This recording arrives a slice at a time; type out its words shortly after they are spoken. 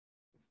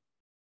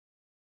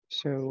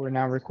So we're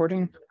now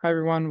recording. Hi,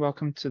 everyone.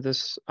 Welcome to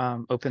this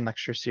open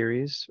lecture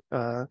series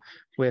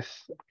with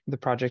the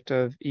project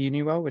of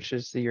EUniWell, which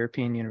is the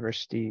European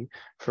University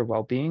for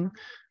Wellbeing.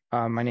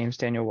 My name is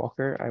Daniel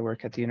Walker. I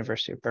work at the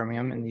University of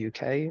Birmingham in the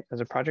UK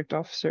as a project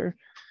officer.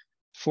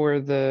 For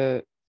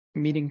the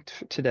meeting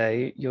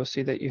today, you'll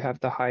see that you have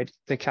the hide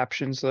the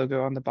captions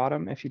logo on the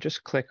bottom. If you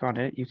just click on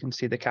it, you can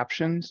see the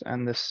captions,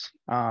 and this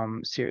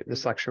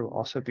lecture will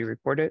also be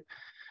recorded.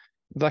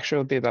 The lecture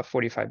will be about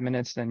 45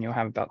 minutes, then you'll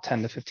have about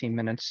 10 to 15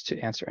 minutes to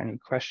answer any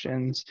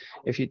questions.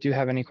 If you do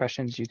have any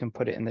questions, you can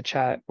put it in the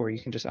chat, or you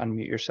can just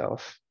unmute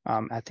yourself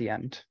at the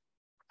end.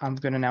 I'm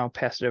going to now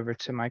pass it over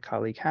to my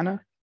colleague,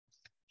 Hannah.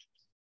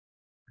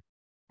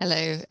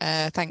 Hello,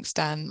 thanks,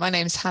 Dan. My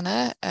name is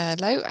Hannah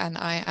Lowe, and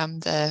I am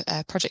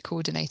the project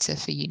coordinator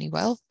for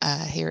EUniWell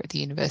here at the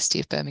University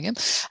of Birmingham.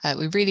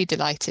 We're really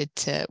delighted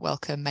to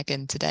welcome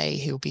Meghan today,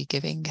 who will be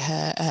giving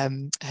her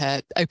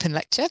her open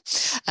lecture.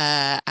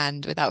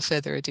 And without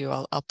further ado,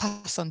 I'll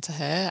pass on to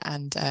her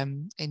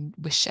and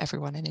wish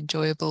everyone an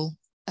enjoyable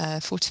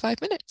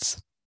 45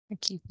 minutes.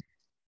 Thank you.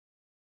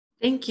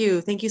 Thank you.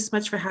 Thank you so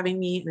much for having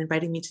me and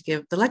inviting me to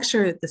give the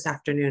lecture this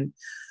afternoon.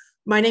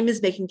 My name is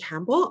Meghan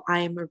Campbell. I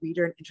am a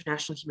reader in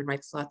international human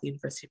rights law at the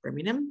University of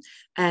Birmingham,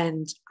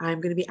 and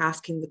I'm going to be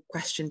asking the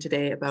question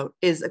today about,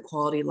 is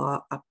equality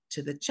law up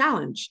to the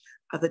challenge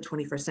of the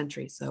 21st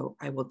century? So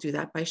I will do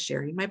that by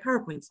sharing my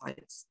PowerPoint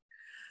slides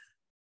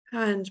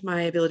and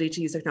my ability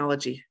to use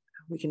technology.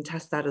 We can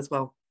test that as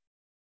well.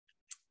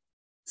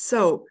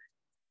 So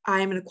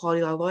I'm an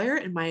equality law lawyer,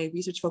 and my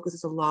research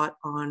focuses a lot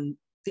on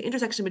the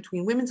intersection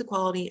between women's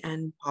equality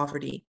and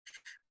poverty.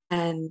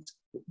 And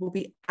we'll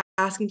be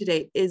asking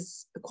today,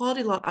 is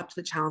equality law up to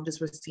the challenges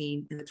we're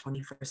seeing in the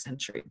 21st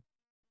century?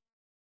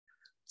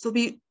 So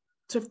there'll be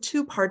sort of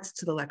two parts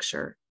to the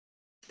lecture.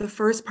 The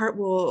first part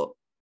will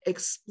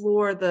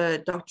explore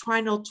the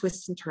doctrinal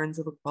twists and turns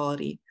of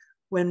equality.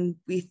 When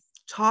we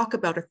talk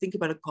about or think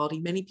about equality,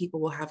 many people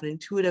will have an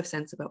intuitive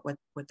sense about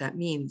what that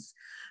means.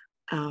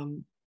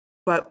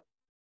 But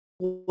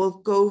we'll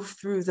go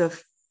through the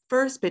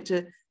first bit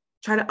to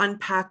try to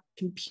unpack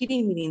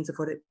competing meanings of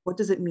what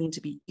does it mean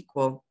to be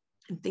equal,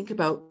 and think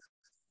about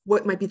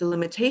what might be the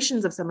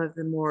limitations of some of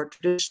the more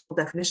traditional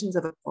definitions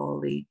of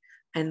equality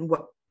and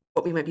what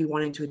we might be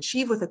wanting to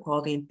achieve with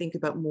equality, and think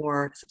about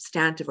more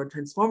substantive or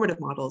transformative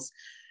models.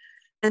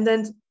 And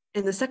then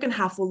in the second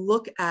half, we'll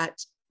look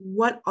at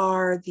what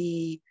are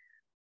the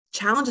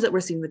challenges that we're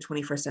seeing in the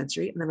 21st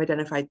century. And I've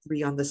identified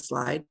three on this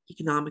slide: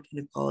 economic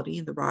inequality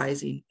and the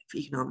rising of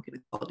economic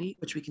inequality,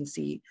 which we can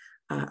see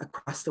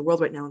across the world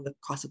right now in the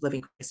cost of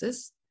living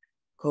crisis,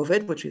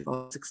 COVID, which we've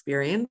all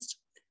experienced,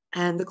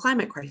 and the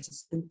climate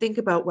crisis, and think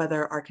about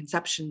whether our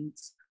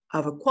conceptions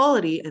of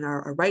equality and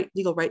our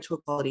legal right to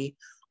equality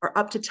are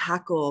up to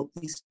tackle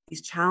these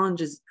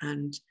challenges,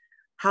 and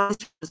how these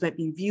challenges might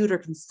be viewed or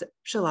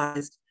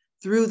conceptualized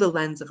through the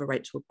lens of a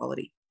right to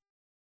equality.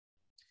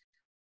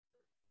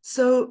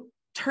 So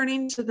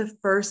turning to the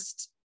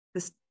first,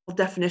 this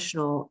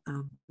definitional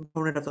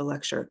component of the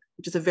lecture,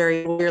 which is a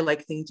very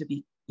lawyer-like thing to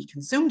be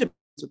consumed.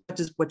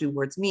 What do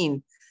words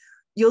mean?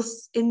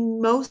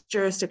 In most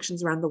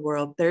jurisdictions around the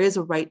world, there is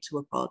a right to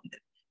equality.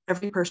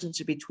 Every person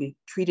should be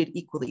treated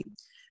equally.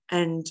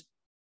 And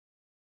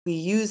we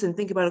use and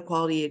think about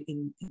equality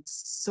in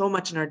so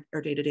much in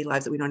our day-to-day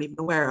lives that we're not even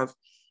aware of.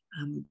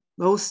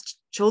 Most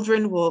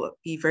children will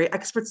be very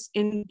experts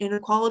in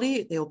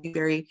equality. They will be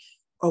very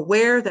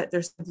aware that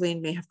their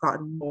sibling may have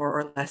gotten more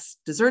or less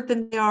dessert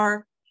than they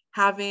are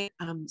having.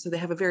 So they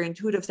have a very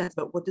intuitive sense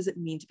about what does it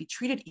mean to be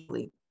treated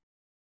equally.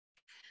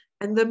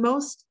 And the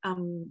most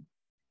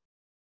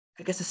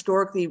I guess,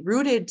 historically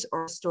rooted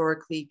or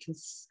historically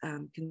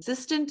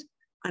consistent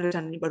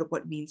understanding about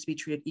what it means to be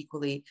treated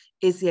equally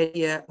is the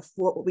idea of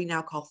what we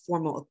now call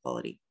formal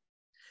equality.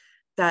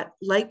 That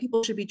like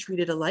people should be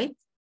treated alike,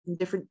 and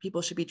different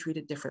people should be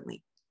treated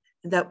differently.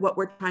 And that what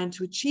we're trying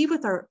to achieve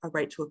with our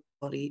right to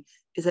equality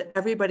is that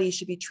everybody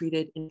should be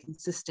treated in a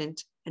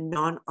consistent and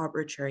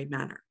non-arbitrary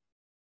manner.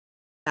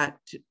 That,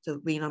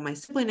 to lean on my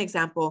sibling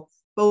example,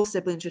 both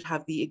siblings should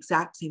have the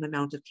exact same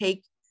amount of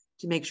cake,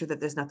 to make sure that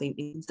there's nothing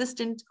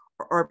inconsistent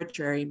or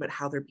arbitrary about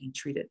how they're being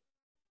treated.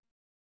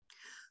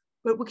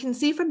 But we can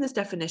see from this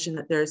definition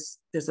that there's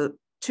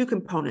two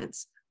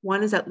components.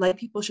 One is that like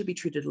people should be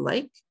treated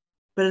alike,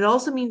 but it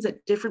also means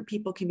that different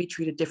people can be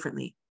treated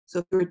differently. So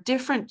if you're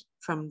different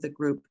from the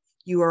group,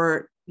 you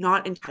are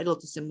not entitled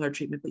to similar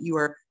treatment, but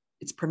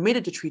it's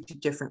permitted to treat you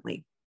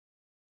differently.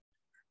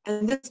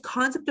 And this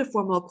concept of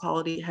formal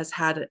equality has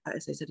had,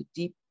 as I said, a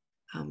deep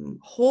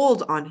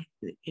hold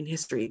in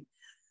history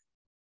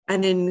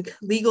and in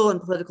legal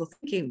and political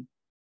thinking.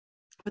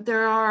 But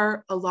there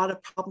are a lot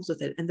of problems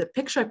with it. And the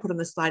picture I put on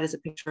the slide is a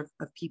picture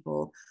of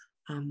people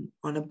on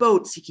a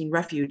boat seeking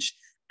refuge.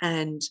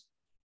 And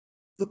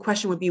the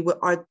question would be,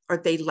 are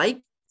they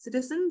like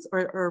citizens,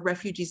 or are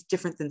refugees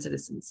different than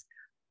citizens?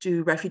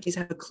 Do refugees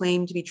have a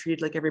claim to be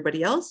treated like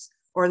everybody else,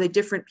 or are they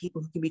different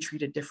people who can be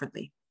treated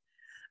differently?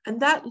 And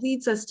that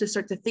leads us to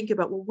start to think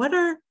about, well,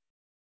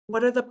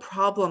 what are the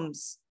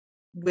problems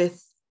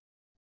with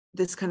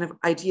this kind of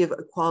idea of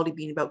equality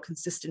being about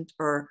consistent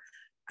or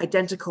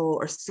identical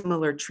or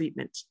similar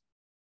treatment,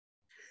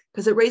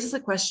 because it raises a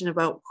question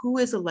about who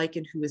is alike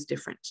and who is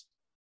different.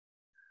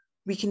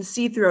 We can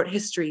see throughout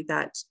history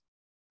that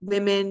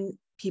women,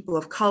 people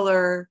of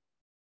color,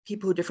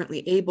 people who are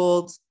differently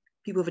abled,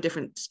 people of a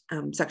different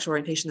sexual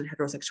orientation than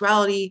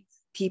heterosexuality,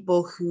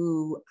 people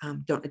who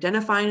don't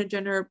identify in a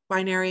gender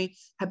binary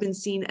have been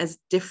seen as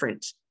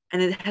different.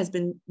 And it has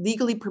been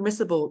legally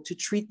permissible to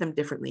treat them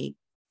differently.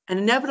 And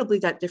inevitably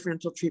that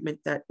differential treatment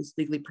that is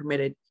legally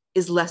permitted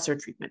is lesser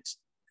treatment.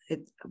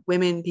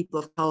 Women, people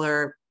of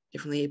color,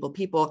 differently able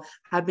people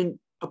have been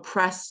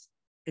oppressed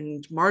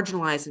and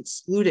marginalized and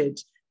excluded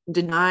and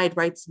denied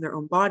rights in their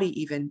own body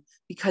even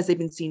because they've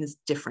been seen as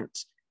different.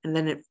 And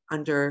then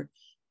under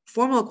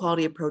formal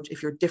equality approach,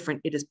 if you're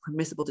different, it is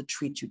permissible to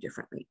treat you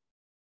differently.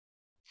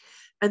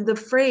 And the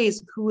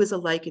phrase who is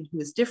alike and who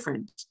is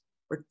different,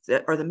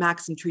 or the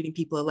maxim treating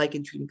people alike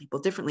and treating people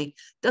differently,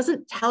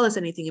 doesn't tell us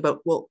anything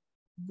about, well,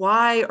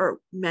 why are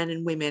men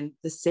and women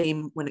the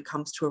same when it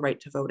comes to a right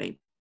to voting?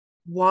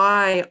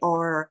 Why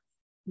are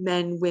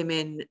men,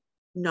 women,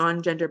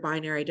 non-gender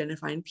binary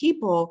identifying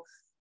people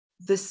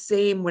the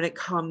same when it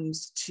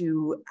comes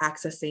to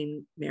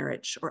accessing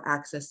marriage or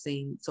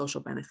accessing social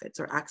benefits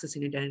or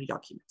accessing identity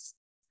documents?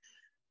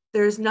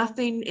 There's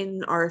nothing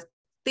in our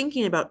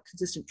thinking about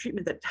consistent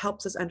treatment that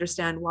helps us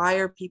understand why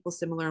are people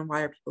similar and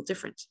why are people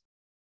different.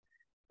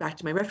 Back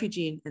to my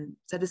refugee and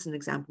citizen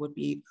example would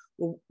be,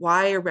 well,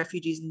 why are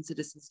refugees and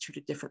citizens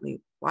treated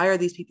differently? Why are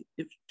these people,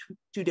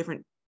 two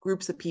different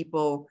groups of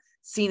people,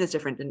 seen as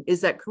different? And is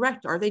that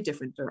correct? Are they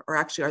different, or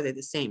actually are they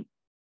the same?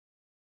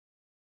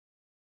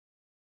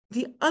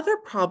 The other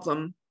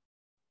problem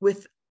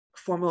with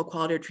formal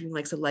equality or treating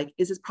likes alike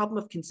is this problem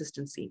of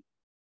consistency.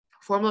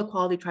 Formal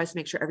equality tries to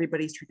make sure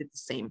everybody's treated the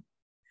same.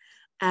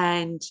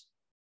 And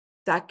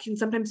that can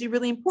sometimes be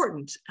really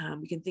important.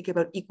 We can think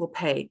about equal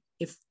pay.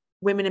 If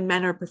women and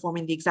men are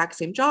performing the exact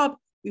same job,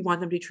 we want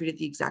them to be treated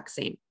the exact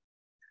same.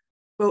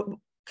 But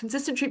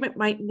consistent treatment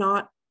might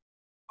not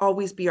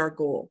always be our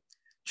goal.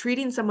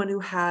 Treating someone who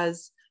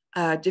has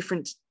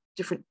different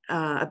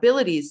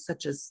abilities,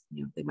 such as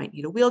they might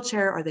need a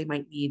wheelchair, or they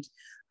might need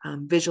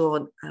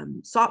visual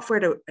software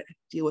to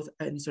deal with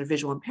any sort of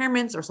visual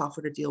impairments, or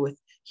software to deal with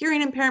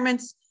hearing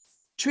impairments,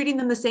 treating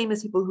them the same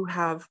as people who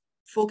have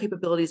full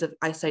capabilities of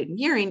eyesight and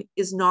hearing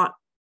is not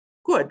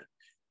good.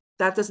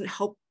 That doesn't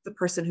help the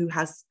person who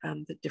has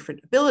the different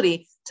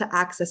ability to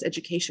access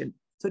education.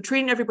 So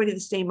treating everybody the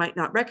same might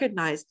not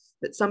recognize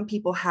that some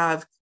people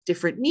have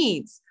different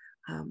needs.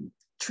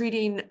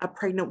 Treating a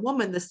pregnant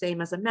woman the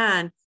same as a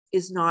man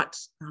is not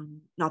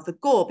the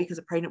goal, because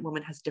a pregnant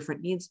woman has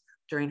different needs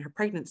during her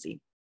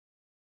pregnancy.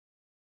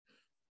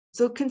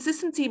 So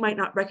consistency might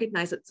not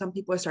recognize that some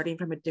people are starting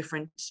from a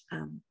different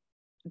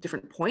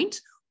point,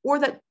 or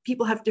that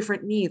people have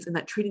different needs, and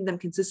that treating them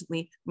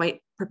consistently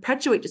might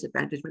perpetuate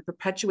disadvantage, might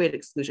perpetuate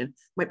exclusion,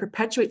 might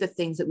perpetuate the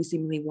things that we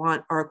seemingly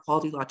want our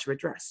equality law to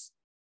address.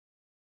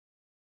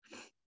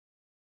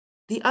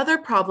 The other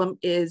problem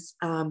is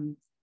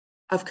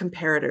of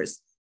comparators.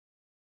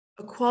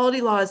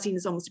 Equality law is seen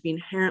as almost to be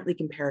inherently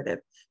comparative,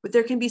 but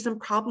there can be some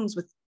problems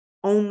with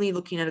only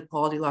looking at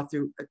equality law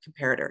through a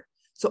comparator.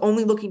 So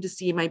only looking to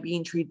see, am I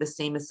being treated the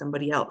same as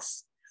somebody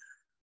else?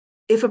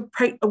 If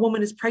a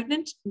woman is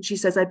pregnant and she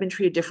says, I've been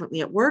treated differently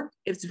at work,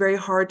 it's very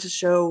hard to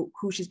show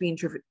who she's being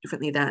treated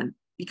differently than.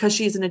 Because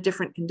she's in a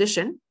different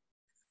condition,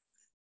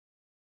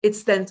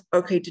 it's then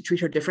okay to treat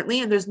her differently.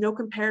 And there's no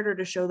comparator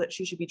to show that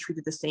she should be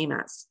treated the same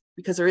as,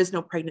 because there is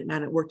no pregnant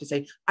man at work to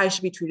say, I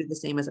should be treated the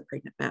same as a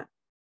pregnant man.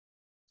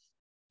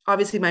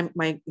 Obviously,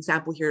 my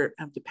example here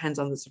depends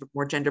on the sort of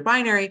more gender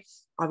binary.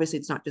 Obviously,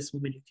 it's not just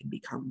women who can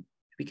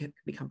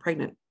become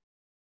pregnant.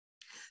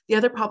 The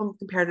other problem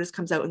with comparators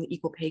comes out in the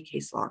equal pay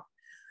case law.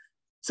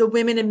 So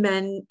women and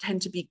men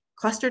tend to be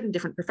clustered in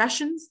different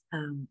professions.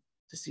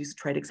 Just to use a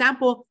trite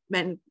example,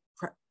 men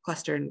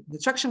cluster in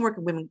construction work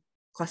and women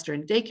cluster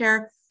in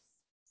daycare.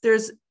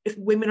 If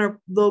women are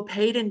low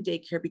paid in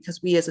daycare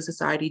because we as a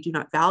society do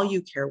not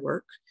value care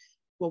work,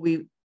 well,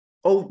 we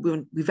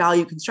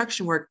value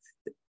construction work.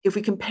 If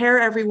we compare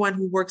everyone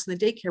who works in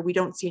the daycare, we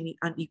don't see any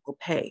unequal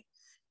pay.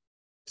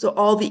 So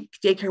all the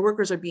daycare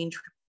workers are being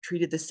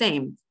treated the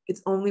same.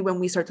 It's only when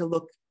we start to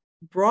look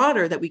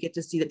broader that we get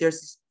to see that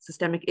there's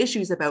systemic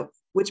issues about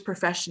which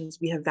professions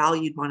we have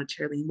valued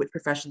monetarily and which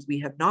professions we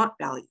have not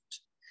valued.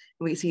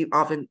 And we see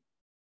often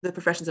the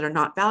professions that are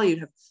not valued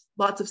have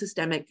lots of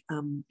systemic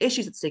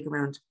issues at stake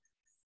around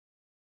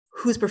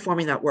who's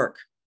performing that work.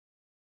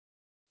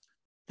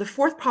 The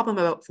fourth problem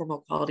about formal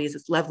equality is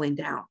it's leveling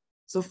down.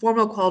 So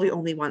formal equality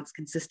only wants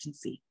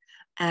consistency.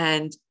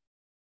 And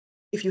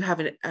if you have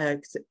an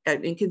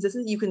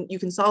inconsistency, you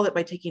can solve it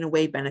by taking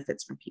away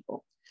benefits from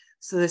people.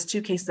 So there's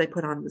two cases I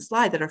put on the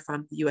slide that are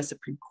from the US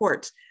Supreme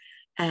Court.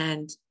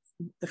 And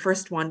the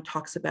first one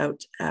talks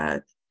about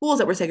pools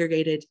that were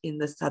segregated in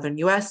the southern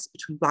US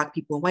between Black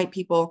people and white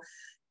people.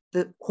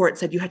 The court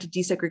said you had to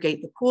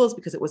desegregate the pools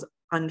because it was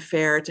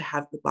unfair to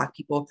have the Black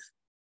people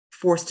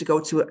forced to go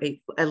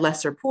to a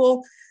lesser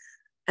pool.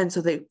 And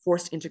so they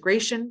forced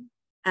integration.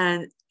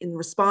 And in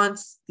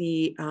response,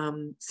 the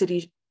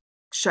city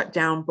shut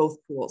down both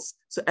pools.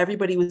 So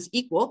everybody was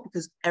equal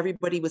because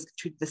everybody was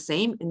treated the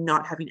same and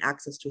not having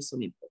access to a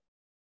swimming pool.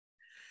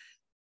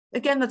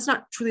 Again, that's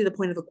not truly the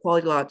point of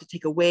equality law, to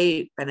take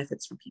away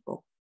benefits from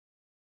people.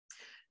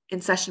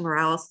 In Session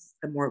Morales,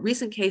 a more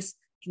recent case,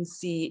 you can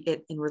see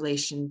it in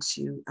relation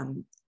to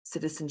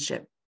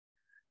citizenship.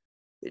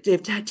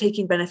 They've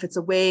taken benefits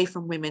away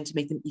from women to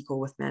make them equal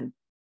with men.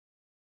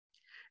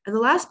 And the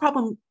last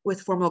problem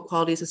with formal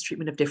equality is this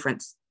treatment of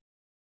difference.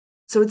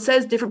 So it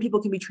says different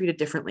people can be treated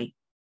differently.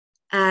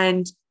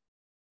 And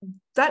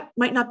that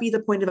might not be the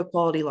point of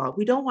equality law.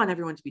 We don't want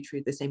everyone to be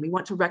treated the same. We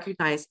want to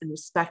recognize and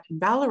respect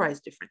and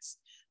valorize difference.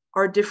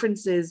 Our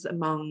differences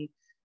among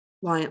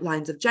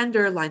lines of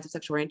gender, lines of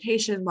sexual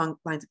orientation,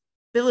 lines of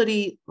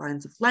ability,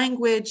 lines of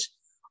language,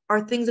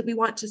 are things that we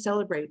want to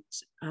celebrate,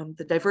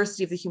 the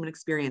diversity of the human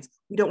experience.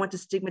 We don't want to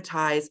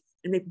stigmatize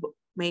and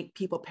make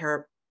people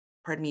bear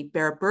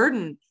a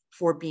burden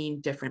for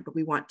being different, but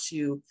we want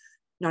to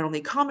not only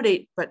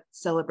accommodate, but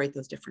celebrate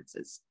those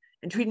differences.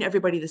 And treating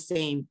everybody the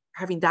same,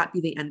 having that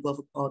be the end goal of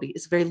equality,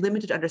 is a very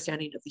limited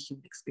understanding of the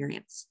human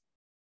experience.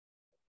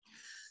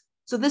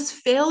 So this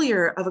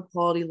failure of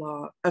equality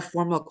law, of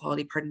formal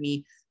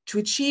equality, to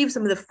achieve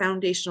some of the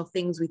foundational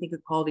things we think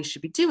equality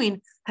should be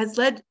doing, has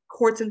led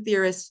courts and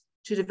theorists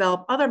to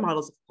develop other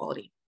models of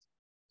equality: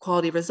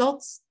 equality of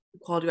results,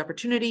 equality of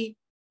opportunity,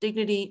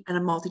 dignity, and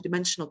a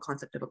multidimensional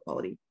concept of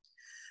equality.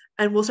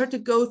 And we'll start to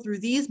go through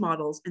these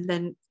models and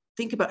then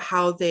think about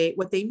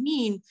what they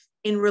mean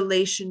in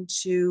relation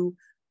to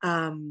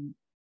the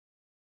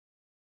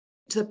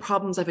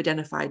problems I've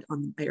identified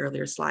on my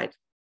earlier slide.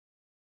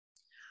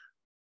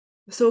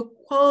 So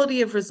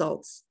equality of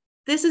results.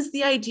 This is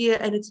the idea,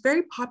 and it's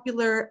very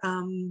popular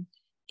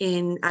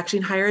in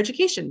higher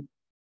education,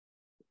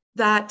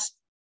 that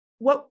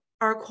what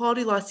our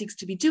equality law seeks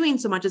to be doing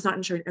so much is not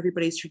ensuring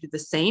everybody's treated the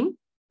same,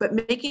 but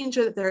making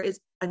sure that there is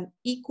an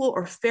equal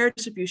or fair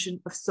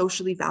distribution of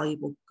socially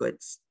valuable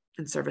goods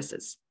and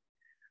services.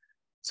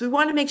 So we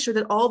want to make sure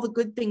that all the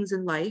good things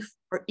in life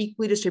are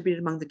equally distributed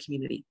among the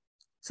community.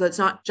 So it's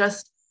not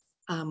just,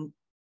 I'll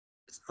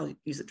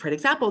use a trite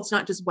example, it's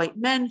not just white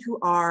men who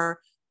are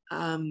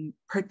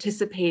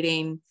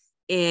participating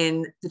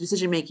in the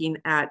decision-making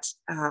at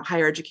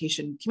higher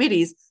education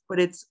committees, but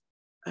it's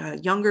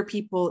younger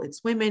people,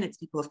 it's women, it's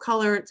people of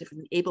color, it's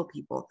differently able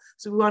people.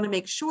 So we want to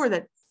make sure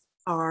that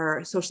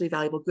our socially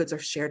valuable goods are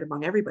shared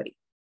among everybody.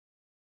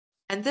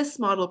 And this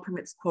model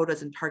permits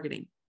quotas and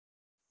targeting.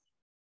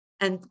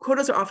 And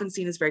quotas are often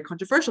seen as very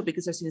controversial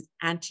because they're seen as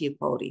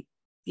anti-equality.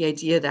 The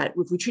idea that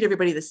if we treat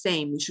everybody the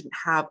same, we shouldn't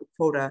have a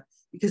quota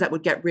because that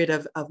would get rid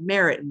of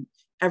merit, and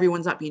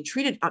everyone's not being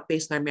treated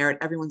based on their merit,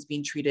 everyone's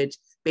being treated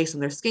based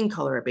on their skin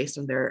color or based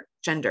on their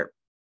gender.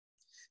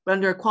 But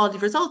under equality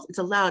of results, it's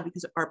allowed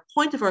because our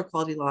point of our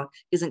equality law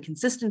isn't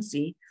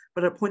consistency,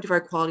 but our point of our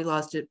equality law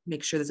is to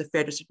make sure there's a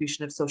fair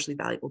distribution of socially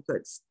valuable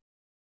goods.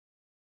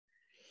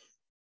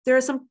 There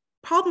are some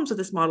problems with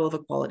this model of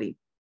equality.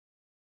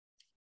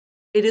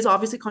 It is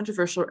obviously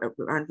controversial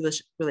around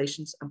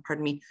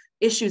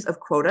issues of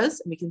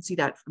quotas, and we can see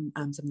that from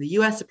some of the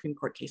US Supreme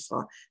Court case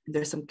law. And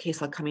there's some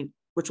case law coming,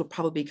 which will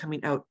probably be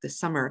coming out this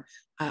summer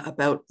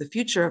about the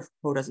future of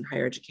quotas in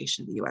higher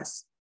education in the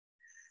US.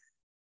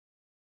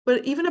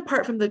 But even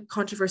apart from the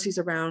controversies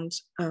around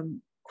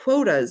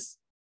quotas,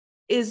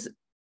 is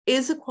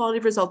equality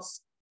of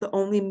results the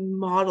only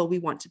model we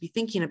want to be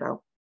thinking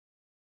about?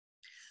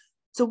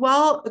 So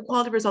while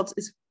equality of results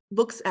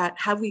looks at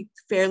have we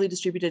fairly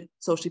distributed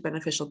socially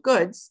beneficial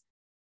goods,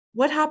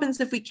 what happens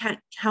if we can't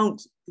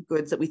count the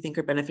goods that we think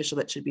are beneficial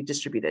that should be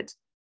distributed?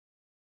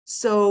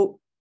 So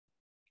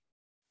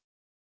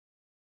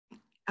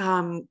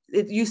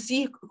you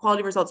see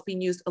equality of results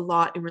being used a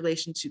lot in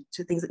relation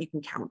to things that you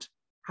can count.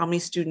 How many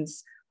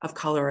students of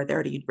color are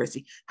there at a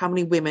university? How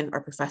many women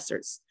are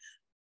professors?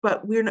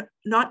 But we're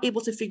not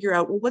able to figure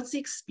out, well, what's the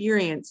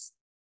experience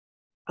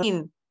of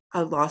being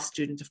a law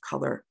student of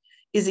color?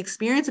 Is the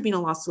experience of being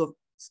a law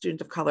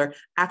student of color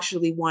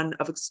actually one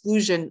of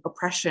exclusion,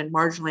 oppression,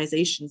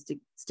 marginalization,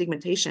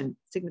 stigmatization,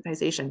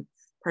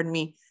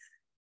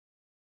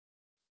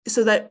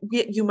 so that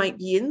you might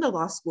be in the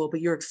law school,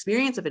 but your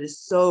experience of it is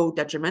so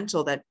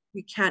detrimental that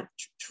we can't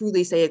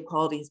truly say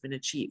equality has been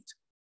achieved.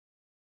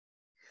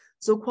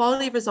 So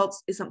equality of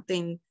results is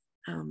something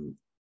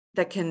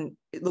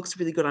it looks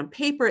really good on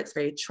paper. It's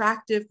very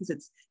attractive because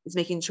it's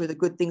making sure the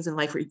good things in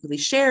life are equally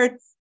shared,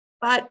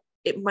 but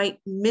it might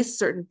miss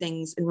certain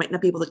things and might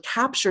not be able to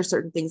capture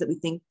certain things that we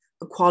think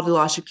equality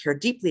law should care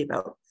deeply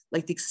about,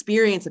 like the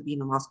experience of being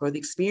in law school or the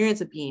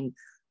experience of being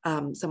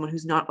someone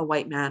who's not a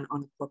white man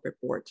on a corporate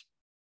board.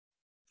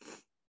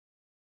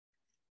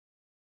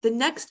 The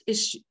next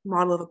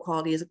model of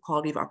equality is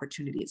equality of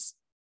opportunities.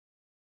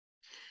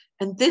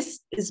 And this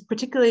is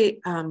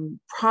particularly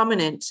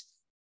prominent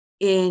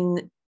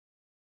in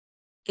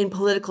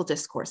political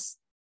discourse.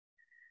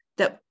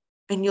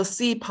 And you'll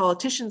see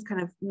politicians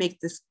kind of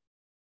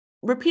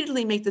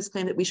repeatedly make this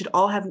claim that we should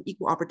all have an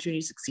equal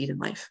opportunity to succeed in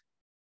life.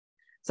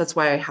 So that's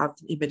why I have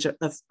the image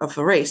of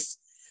a race.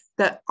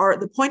 That are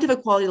the point of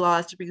equality law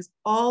is to bring us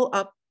all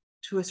up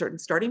to a certain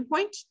starting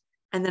point.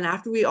 And then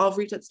after we all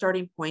reach that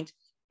starting point,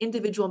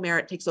 individual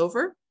merit takes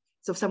over.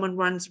 So if someone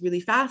runs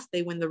really fast,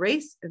 they win the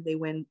race and they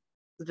win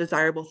the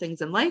desirable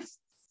things in life.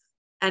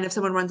 And if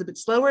someone runs a bit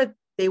slower,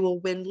 they will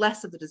win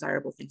less of the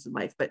desirable things in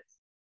life. But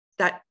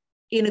that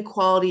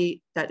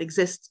inequality that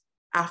exists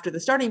after the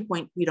starting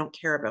point, we don't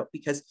care about,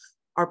 because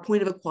our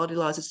point of equality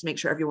laws is to make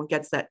sure everyone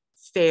gets that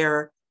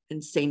fair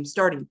and same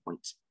starting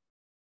point.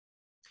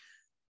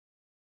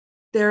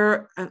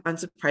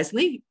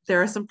 Unsurprisingly,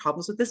 there are some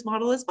problems with this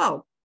model as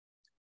well.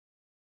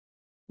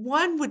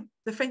 One would,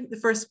 the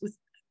first with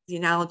the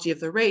analogy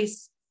of the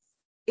race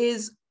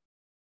is,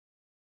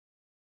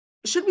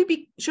 should we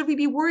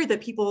be worried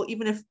that people,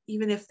 even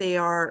if they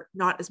are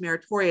not as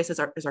meritorious as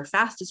our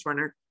fastest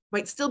runner,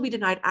 might still be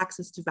denied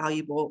access to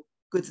valuable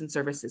goods and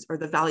services, or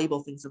the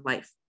valuable things in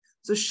life?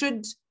 So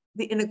should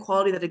the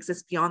inequality that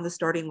exists beyond the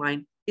starting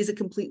line, is it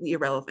completely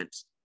irrelevant?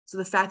 So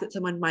the fact that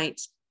someone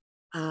might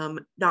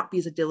not be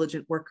as a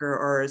diligent worker,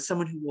 or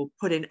someone who will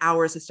put in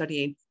hours of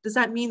studying, does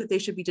that mean that they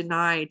should be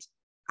denied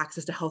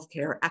access to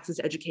healthcare, access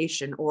to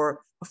education,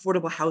 or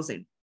affordable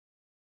housing?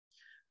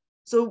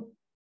 So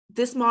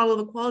this model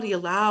of equality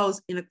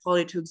allows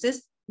inequality to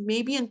exist,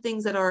 maybe in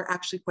things that are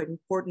actually quite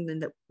important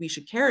and that we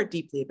should care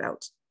deeply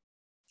about.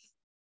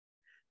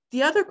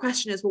 The other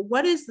question is, well,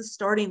 what is the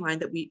starting line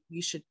that we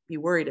should be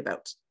worried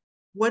about?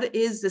 What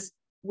is this?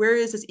 Where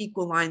is this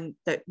equal line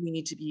that we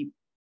need to be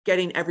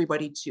getting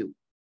everybody to?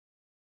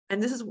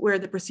 And this is where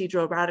the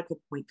procedural radical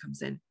point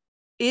comes in.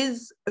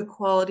 Is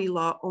equality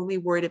law only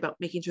worried about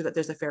making sure that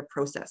there's a fair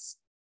process?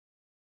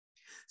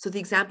 So the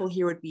example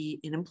here would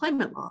be in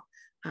employment law.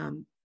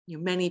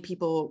 Many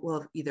people will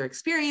have either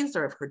experienced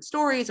or have heard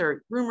stories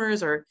or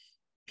rumors or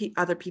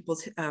other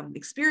people's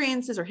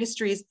experiences or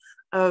histories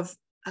of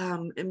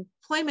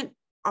employment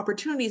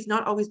opportunities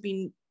not always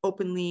being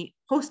openly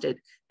posted,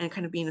 and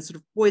kind of being a sort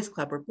of boys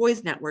club or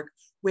boys network,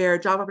 where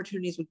job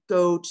opportunities would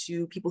go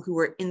to people who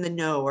were in the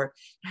know or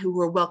who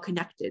were well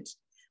connected.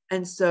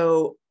 And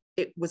so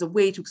it was a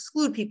way to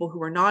exclude people who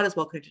were not as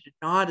well connected and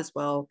not as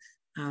well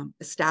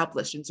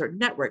established in certain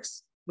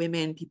networks,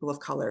 women, people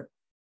of color.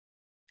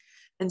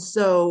 And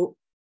so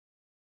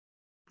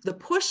the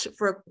push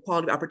for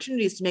equality of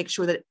opportunity is to make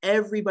sure that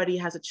everybody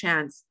has a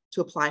chance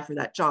to apply for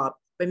that job,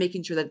 by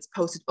making sure that it's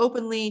posted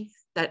openly,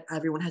 that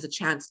everyone has a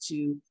chance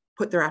to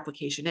put their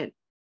application in.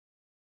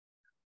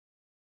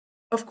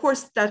 Of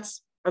course,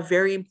 that's a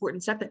very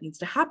important step that needs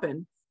to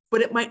happen,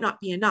 but it might not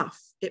be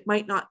enough. It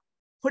might not,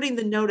 putting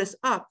the notice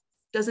up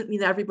doesn't mean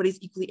that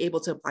everybody's equally able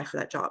to apply for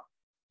that job.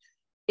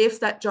 If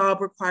that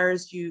job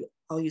requires you,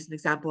 I'll use an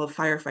example of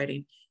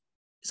firefighting.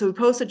 So we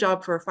post a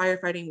job for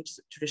firefighting, which is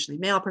a traditionally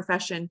male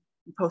profession.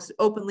 We post it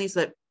openly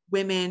so that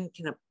women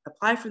can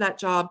apply for that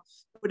job.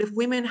 But if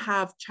women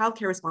have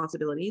childcare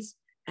responsibilities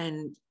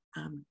and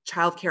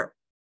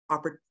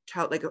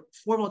like a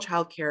formal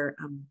childcare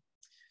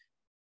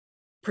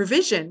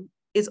provision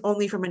is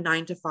only from a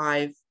 9 to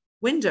 5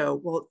 window,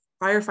 well,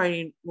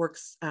 firefighting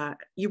works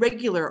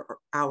irregular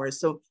hours.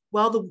 So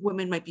while the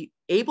woman might be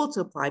able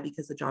to apply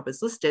because the job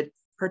is listed,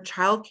 her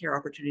childcare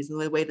opportunities and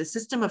the way the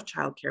system of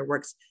childcare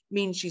works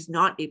means she's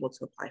not able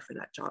to apply for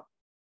that job.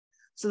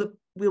 So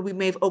we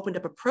may have opened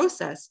up a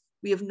process,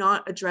 we have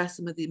not addressed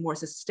some of the more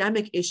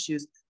systemic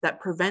issues that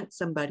prevent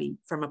somebody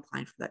from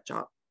applying for that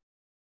job.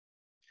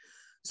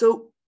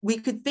 So we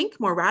could think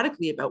more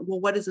radically about, well,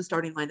 what is the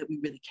starting line that we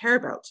really care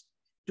about?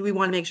 Do we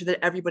want to make sure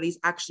that everybody's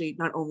actually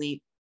not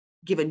only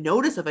given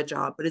notice of a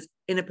job, but is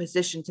in a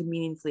position to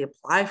meaningfully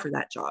apply for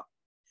that job?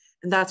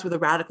 And that's where the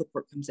radical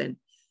part comes in.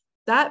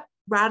 That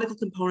radical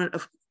component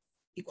of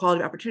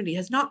equality of opportunity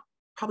has not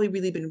probably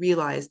really been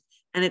realized,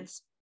 and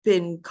it's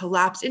been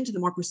collapsed into the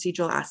more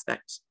procedural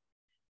aspect.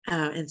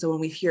 And so when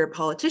we hear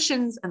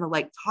politicians and the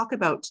like talk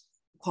about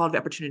equality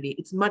of opportunity,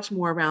 it's much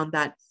more around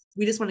that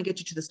we just want to get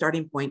you to the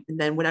starting point, and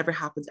then whatever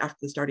happens after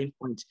the starting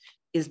point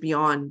is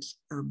beyond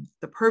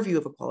the purview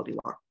of equality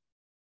law.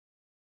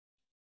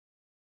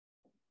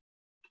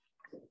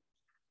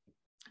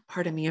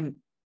 Pardon me, I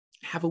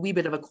have a wee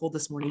bit of a cold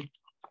this morning,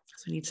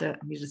 so I need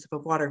a sip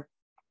of water.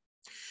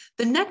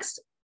 The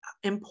next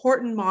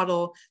important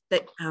model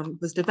that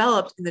was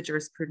developed in the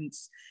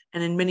jurisprudence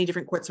and in many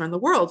different courts around the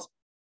world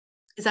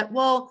is that,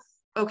 well,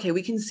 okay,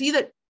 we can see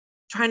that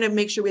trying to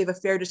make sure we have a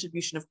fair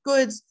distribution of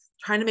goods,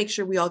 trying to make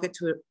sure we all get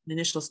to an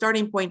initial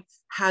starting point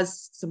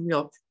has some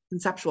real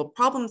conceptual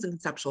problems and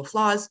conceptual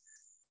flaws.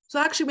 So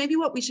actually, maybe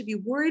what we should be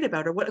worried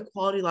about, or what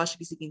equality law should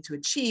be seeking to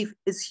achieve,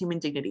 is human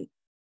dignity.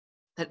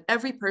 That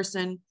every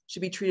person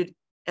should be treated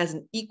as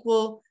an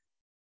equal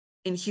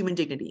in human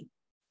dignity.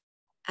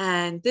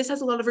 And this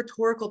has a lot of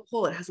rhetorical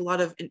pull. It has a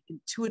lot of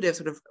intuitive,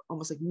 sort of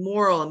almost like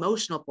moral,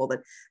 emotional pull, that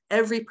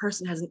every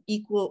person has an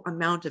equal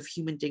amount of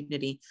human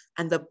dignity.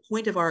 And the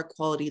point of our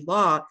equality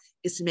law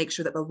is to make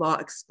sure that the law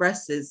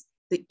expresses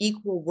the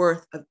equal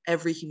worth of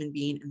every human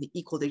being and the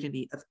equal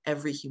dignity of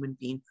every human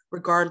being,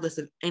 regardless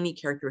of any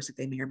characteristic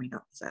they may or may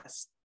not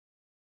possess.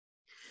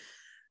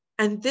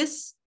 And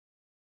this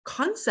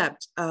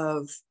concept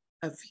of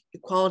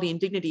equality and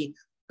dignity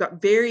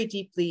got very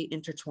deeply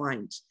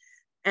intertwined,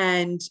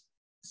 and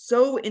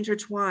so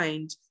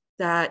intertwined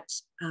that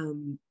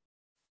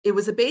it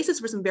was a basis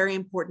for some very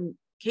important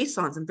case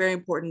law, some very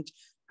important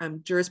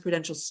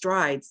jurisprudential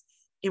strides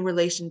in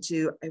relation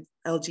to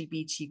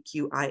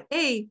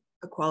LGBTQIA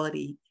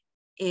equality,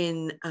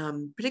 in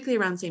particularly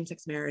around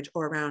same-sex marriage,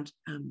 or around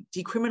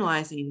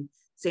decriminalizing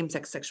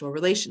same-sex sexual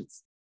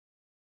relations.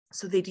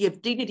 So the idea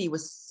of dignity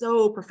was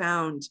so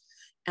profound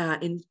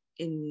in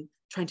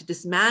trying to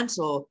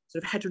dismantle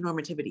sort of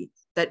heteronormativity,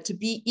 that to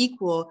be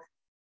equal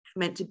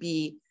meant to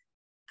be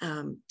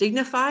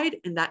dignified,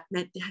 and that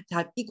meant to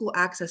have equal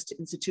access to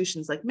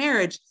institutions like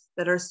marriage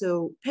that are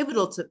so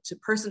pivotal to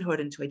personhood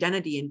and to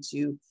identity, and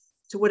to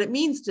what it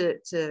means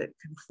to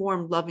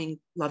form loving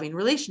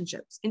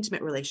relationships,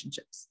 intimate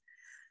relationships.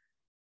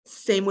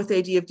 Same with the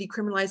idea of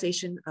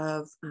decriminalization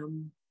of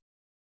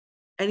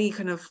any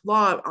kind of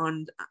law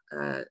on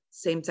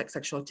same-sex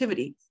sexual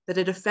activity, that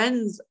it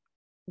offends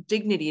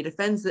dignity, it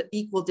offends the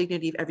equal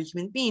dignity of every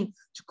human being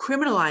to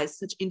criminalize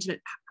such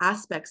intimate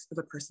aspects of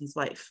a person's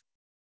life.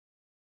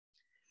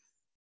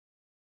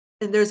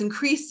 And there's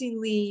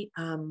increasingly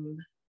a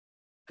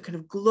kind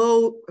of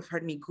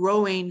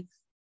growing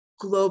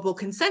global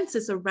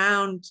consensus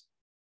around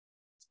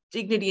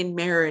dignity in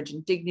marriage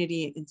and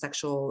dignity in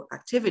sexual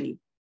activity.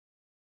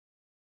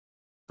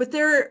 But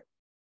there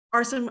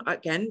are some,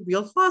 again,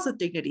 real flaws with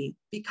dignity,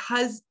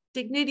 because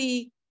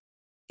dignity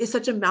is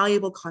such a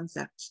malleable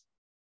concept.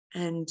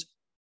 And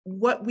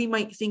what we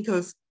might think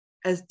of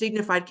as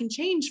dignified can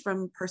change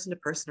from person to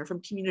person, or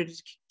from community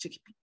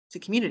to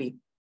community.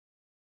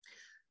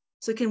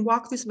 So I can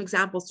walk through some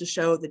examples to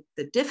show the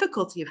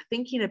difficulty of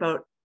thinking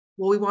about,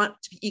 well, we want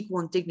to be equal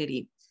in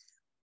dignity.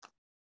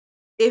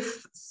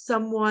 If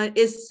someone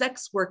is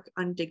sex work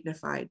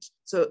undignified,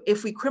 so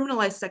if we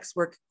criminalize sex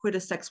work, could a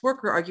sex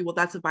worker argue, well,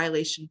 that's a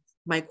violation of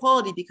my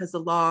equality because the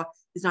law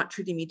is not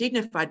treating me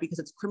dignified because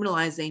it's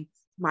criminalizing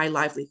my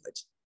livelihood?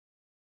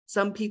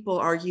 Some people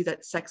argue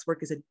that sex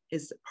work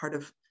is part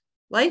of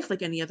life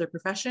like any other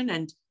profession,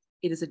 and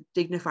it is a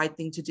dignified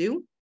thing to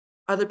do.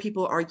 Other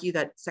people argue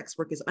that sex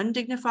work is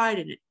undignified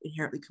and it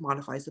inherently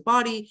commodifies the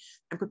body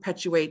and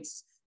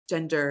perpetuates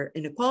gender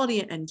inequality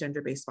and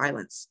gender-based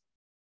violence.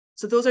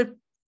 So those are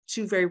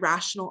two very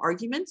rational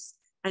arguments,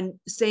 and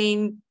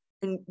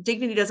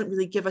dignity doesn't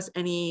really give us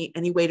any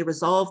way to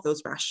resolve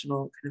those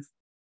rational kind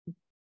of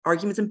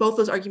arguments, and both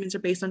those arguments are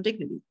based on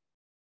dignity.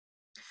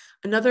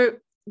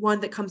 Another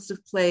one that comes to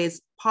play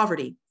is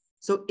poverty.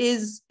 So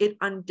is it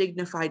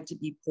undignified to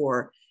be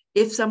poor?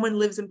 If someone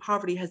lives in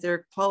poverty, has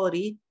their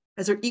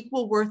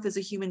equal worth as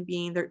a human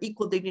being, their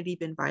equal dignity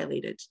been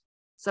violated?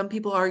 Some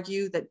people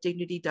argue that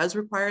dignity does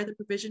require the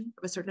provision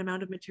of a certain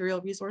amount of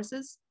material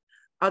resources.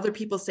 Other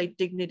people say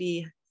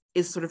dignity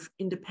is sort of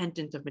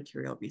independent of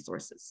material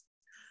resources.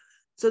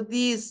 So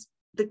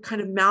the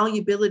kind of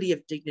malleability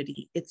of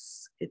dignity, it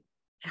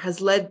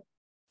has led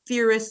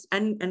theorists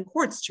and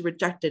courts to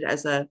reject it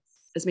as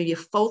maybe a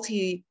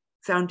faulty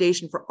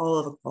foundation for all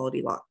of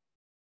equality law.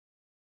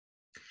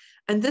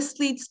 And this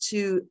leads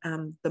to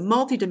the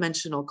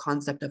multidimensional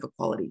concept of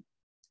equality.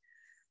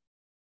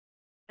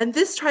 And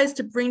this tries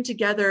to bring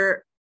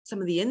together some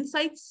of the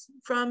insights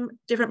from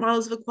different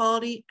models of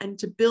equality and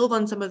to build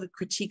on some of the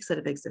critiques that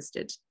have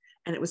existed.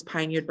 And it was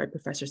pioneered by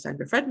Professor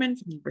Sandra Fredman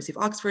from the University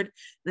of Oxford,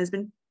 and has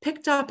been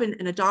picked up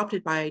and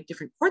adopted by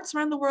different courts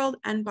around the world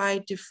and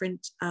by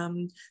different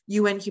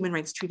UN human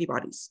rights treaty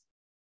bodies.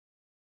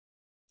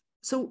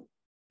 So,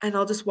 and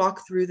I'll just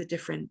walk through the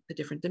different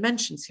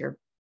dimensions here.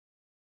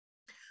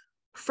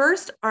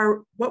 First,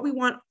 what we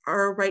want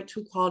our right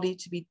to equality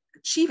to be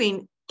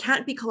achieving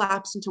can't be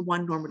collapsed into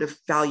one normative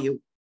value.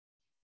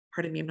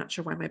 Pardon me, I'm not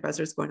sure why my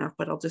buzzer is going off,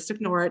 but I'll just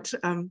ignore it.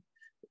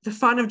 The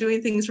fun of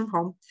doing things from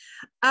home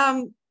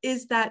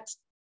is that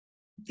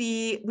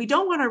we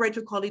don't want our right to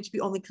equality to be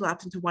only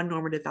collapsed into one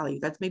normative value.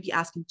 That's maybe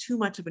asking too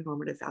much of a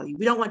normative value.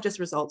 We don't want just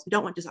results. We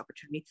don't want just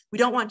opportunity. We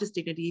don't want just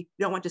dignity.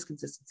 We don't want just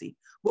consistency.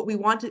 What we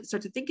want to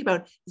start to think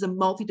about is a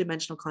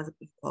multidimensional concept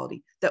of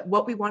equality, that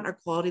what we want our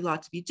equality law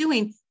to be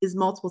doing is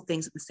multiple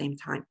things at the same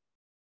time.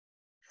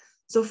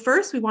 So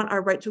first, we want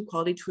our right to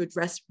equality to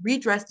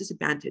redress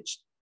disadvantage.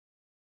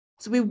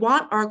 So we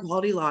want our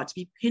equality law to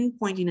be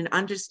pinpointing and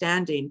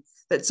understanding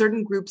that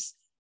certain groups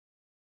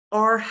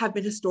have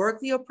been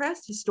historically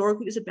oppressed,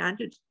 historically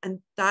disadvantaged, and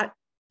that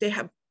they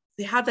have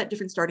that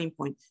different starting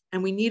point.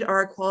 And we need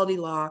our equality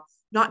law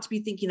not to be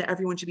thinking that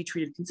everyone should be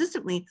treated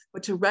consistently,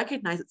 but to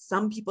recognize that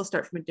some people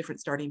start from a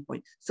different starting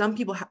point. Some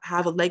people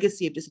have a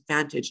legacy of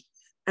disadvantage,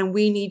 and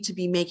we need to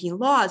be making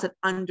laws that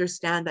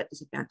understand that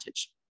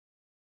disadvantage.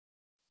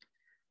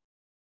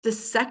 The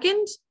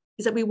second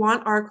is that we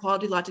want our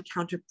equality law to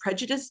counter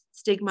prejudice,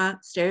 stigma,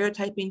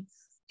 stereotyping,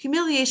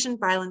 humiliation,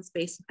 violence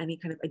based on any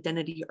kind of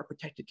identity or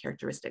protected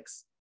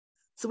characteristics.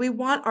 So we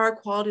want our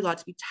equality law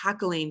to be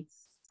tackling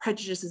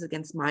prejudices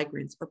against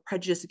migrants, or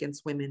prejudice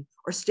against women,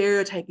 or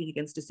stereotyping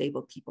against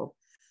disabled people.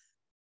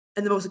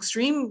 And the most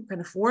extreme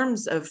kind of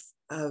forms of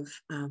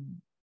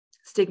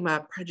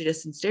stigma,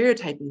 prejudice, and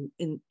stereotyping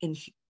in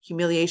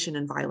humiliation,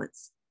 and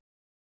violence.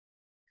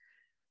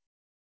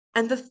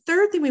 And the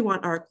third thing we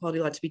want our equality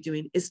law to be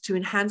doing is to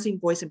enhancing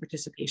voice and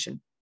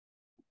participation.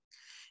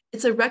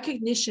 It's a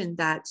recognition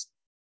that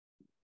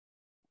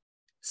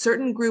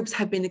certain groups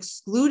have been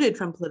excluded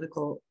from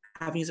political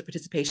avenues of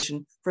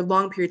participation for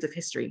long periods of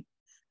history.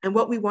 And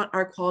what we want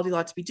our equality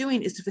law to be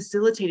doing is to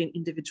facilitating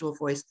individual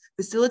voice,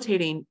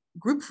 facilitating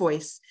group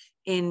voice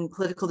in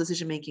political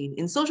decision-making,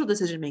 in social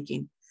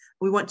decision-making.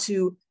 We want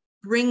to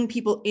bring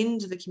people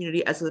into the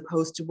community as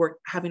opposed to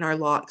having our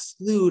law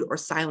exclude or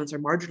silence or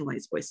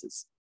marginalize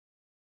voices.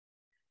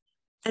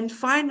 And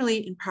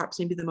finally, and perhaps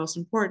maybe the most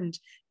important,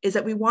 is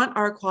that we want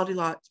our equality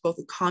law to both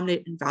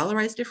accommodate and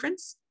valorize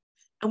difference.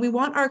 And we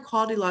want our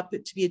equality law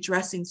to be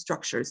addressing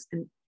structures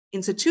and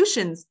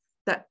institutions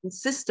and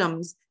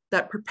systems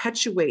that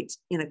perpetuate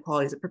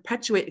inequalities, that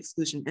perpetuate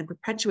exclusion and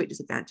perpetuate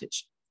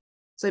disadvantage.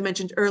 So I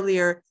mentioned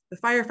earlier the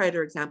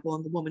firefighter example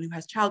and the woman who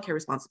has childcare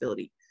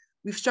responsibility.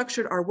 We've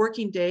structured our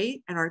working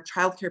day and our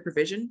childcare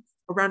provision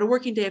around a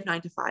working day of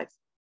 9 to 5.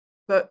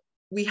 But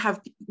we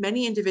have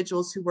many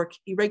individuals who work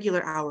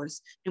irregular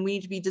hours, and we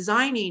need to be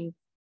designing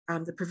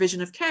the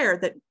provision of care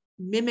that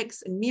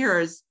mimics and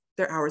mirrors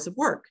their hours of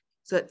work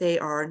so that they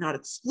are not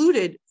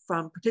excluded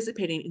from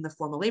participating in the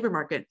formal labor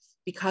market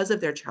because of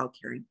their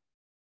childcare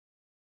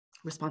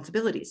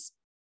responsibilities.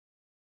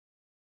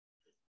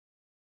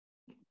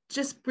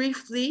 Just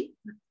briefly,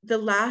 the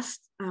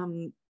last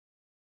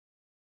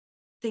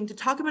thing to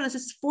talk about is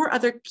just 4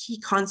 other key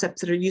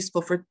concepts that are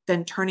useful for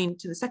then turning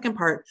to the second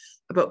part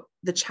about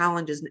the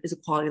challenges and is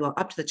equality law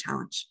up to the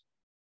challenge.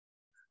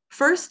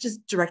 First is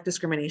direct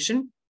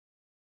discrimination.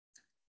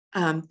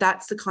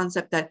 That's the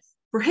concept that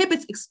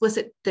prohibits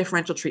explicit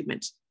differential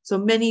treatment. So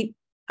many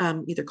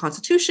either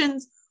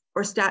constitutions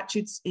or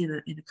statutes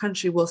in a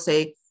country will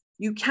say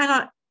you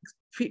cannot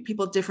treat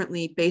people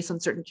differently based on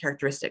certain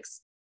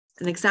characteristics.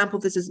 An example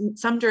of this is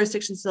some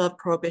jurisdictions still have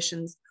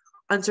prohibitions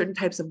on certain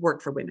types of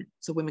work for women.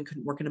 So women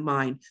couldn't work in a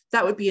mine.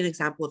 That would be an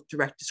example of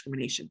direct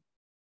discrimination.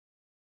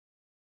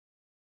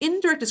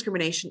 Indirect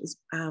discrimination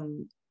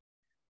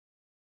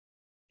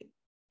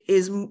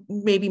is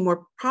maybe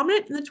more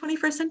prominent in the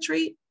 21st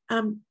century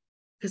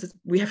because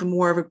we have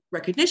more of a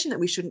recognition that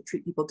we shouldn't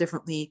treat people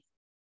differently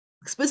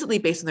explicitly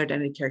based on their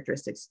identity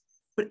characteristics.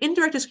 But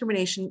indirect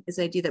discrimination is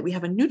the idea that we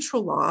have a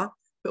neutral law,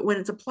 but when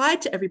it's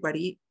applied to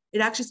everybody,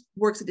 it actually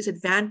works at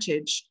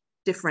disadvantage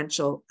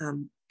differential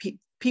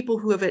people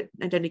who have an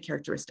identity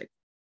characteristic.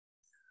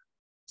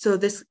 So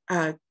this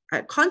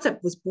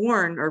concept was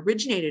born or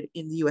originated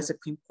in the US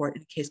Supreme Court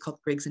in a case called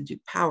Griggs and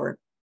Duke Power,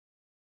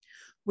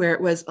 where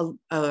it was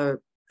an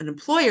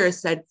employer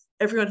said,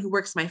 everyone who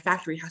works in my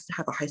factory has to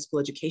have a high school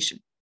education.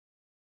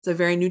 It's a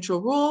very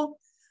neutral rule.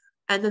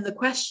 And then the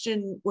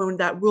question, when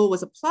that rule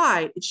was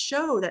applied, it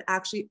showed that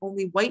actually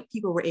only white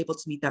people were able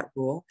to meet that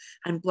rule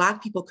and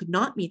Black people could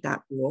not meet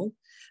that rule.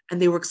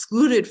 And they were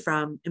excluded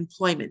from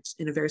employment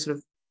in a very sort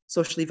of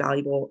socially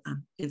valuable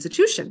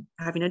institution,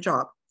 having a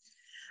job.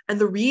 And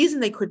the reason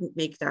they couldn't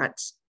make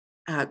that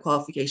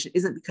qualification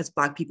isn't because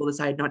Black people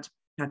decided not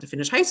to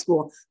finish high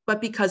school, but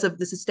because of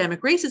the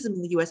systemic racism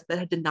in the US that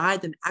had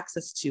denied them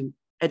access to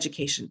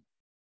education.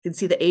 You can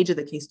see the age of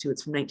the case too,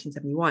 it's from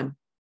 1971.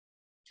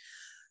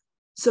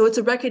 So it's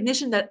a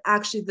recognition that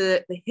actually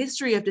the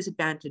history of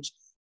disadvantage,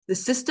 the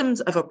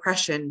systems of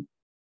oppression,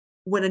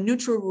 when a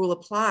neutral rule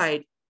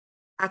applied,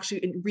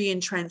 actually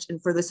re-entrenched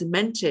and further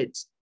cemented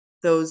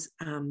those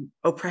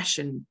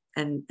oppression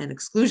and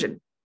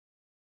exclusion.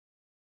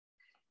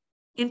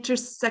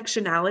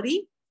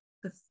 Intersectionality,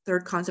 the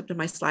third concept of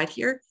my slide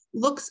here,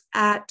 looks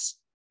at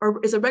or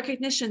is a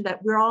recognition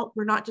that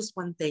we're not just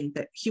one thing,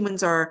 that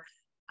humans are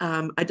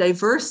a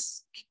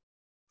diverse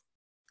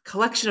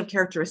collection of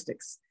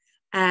characteristics,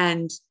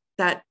 and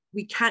that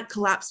we can't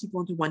collapse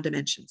people into one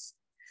dimensions.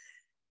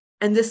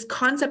 And this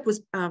concept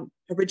was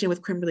originated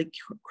with Kimberly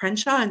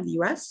Crenshaw in the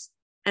US,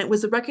 and it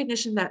was a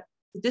recognition that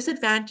the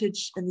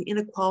disadvantage and the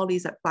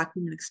inequalities that Black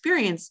women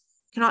experience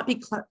cannot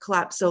be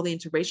collapsed solely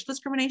into racial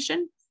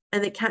discrimination,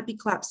 and it can't be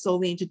collapsed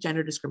solely into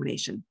gender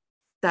discrimination.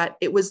 That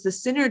it was the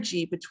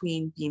synergy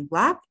between being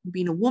Black and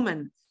being a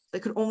woman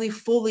that could only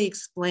fully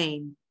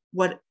explain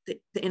what the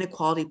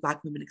inequality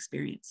Black women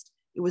experienced.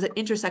 It was an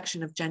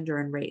intersection of gender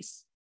and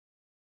race.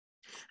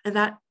 And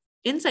that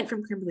insight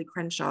from Kimberly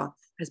Crenshaw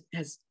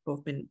has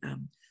both been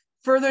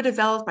further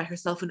developed by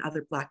herself and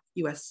other Black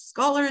US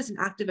scholars and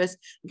activists,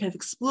 and kind of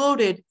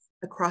exploded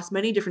across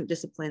many different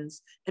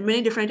disciplines and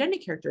many different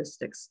identity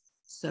characteristics.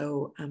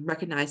 So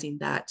recognizing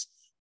that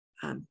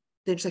the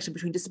intersection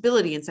between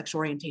disability and sexual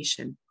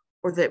orientation,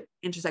 or the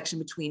intersection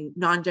between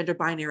non-gender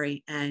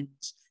binary and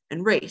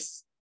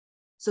race.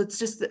 So it's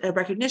just a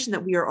recognition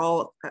that we are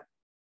all a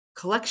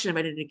collection of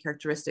identity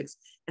characteristics,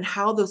 and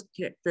how those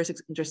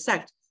characteristics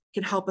intersect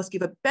can help us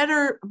give a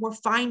better, more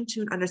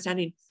fine-tuned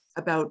understanding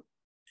about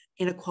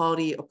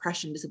inequality,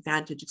 oppression,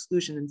 disadvantage,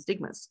 exclusion, and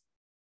stigmas.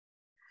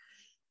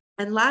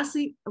 And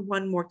lastly,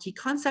 one more key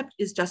concept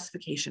is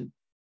justification.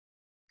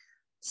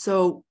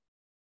 So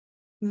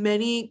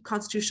many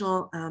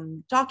constitutional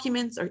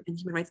documents and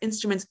human rights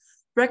instruments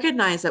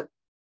recognize that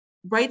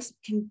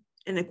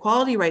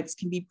equality rights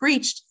can be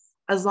breached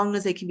as long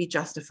as they can be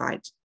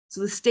justified.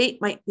 So the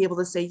state might be able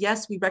to say,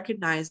 yes, we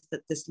recognize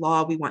that this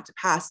law we want to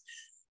pass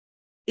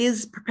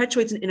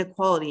perpetuates an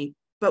inequality,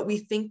 but we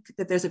think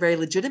that there's a very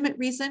legitimate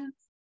reason,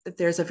 that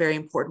there's a very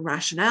important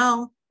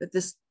rationale, that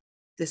this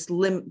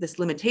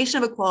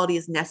limitation of equality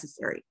is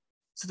necessary.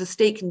 So the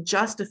state can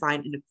justify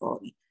an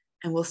inequality.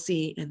 And we'll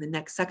see in the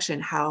next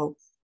section how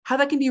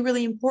that can be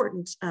really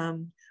important,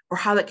 or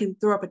how that can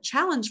throw up a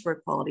challenge for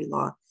equality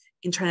law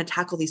in trying to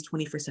tackle these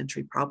 21st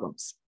century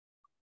problems.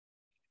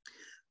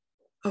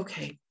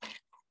 Okay.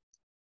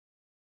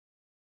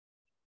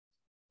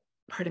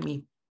 Pardon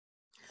me.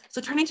 So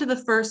turning to the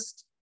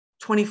first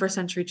 21st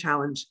century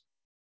challenge,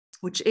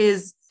 which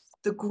is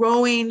the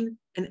growing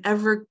and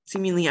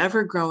seemingly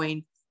ever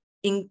growing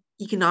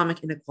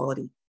economic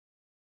inequality.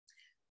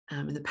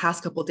 In the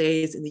past couple of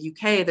days in the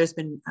UK, there's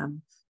been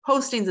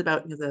postings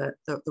about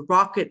the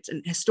rocket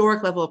and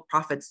historic level of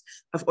profits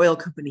of oil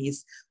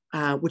companies,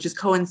 which is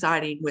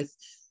coinciding with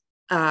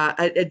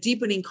a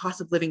deepening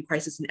cost of living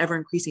crisis and ever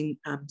increasing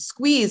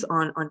squeeze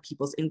on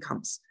people's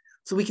incomes.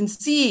 So we can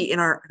see in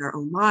our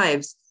own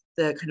lives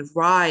the kind of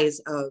rise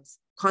of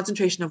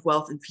concentration of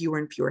wealth in fewer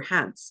and fewer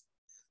hands.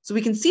 So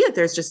we can see that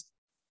there's just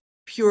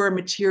pure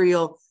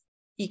material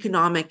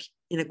economic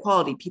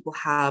inequality. People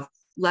have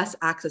less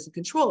access and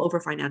control over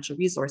financial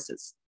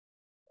resources.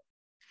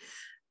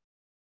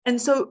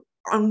 And so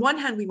on one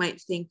hand, we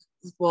might think,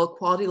 well,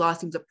 equality law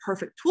seems a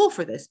perfect tool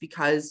for this,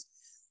 because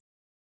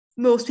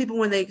most people,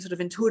 when they sort of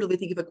intuitively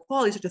think of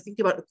equality, start to think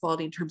about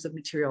equality in terms of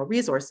material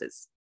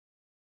resources.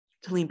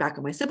 To lean back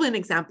on my sibling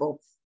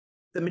example,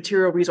 the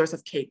material resource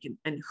of cake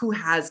and who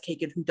has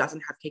cake and who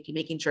doesn't have cake, and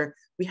making sure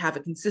we have a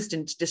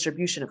consistent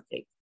distribution of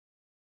cake.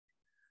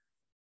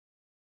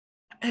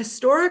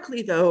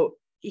 Historically, though,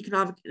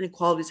 economic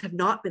inequalities have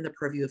not been the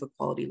purview of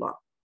equality law.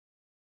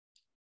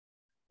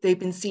 They've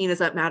been seen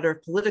as a matter of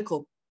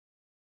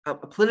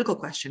a political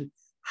question.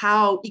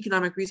 How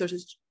economic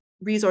resources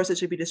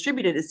should be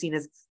distributed is seen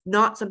as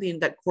not something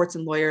that courts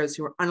and lawyers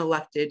who are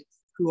unelected,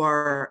 who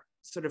are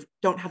sort of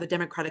don't have the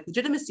democratic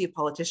legitimacy of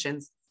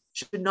politicians,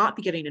 should not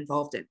be getting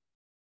involved in.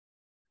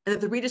 And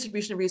that the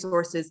redistribution of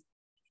resources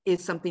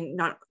is something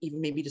not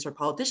even maybe just for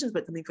politicians,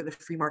 but something for the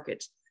free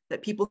market,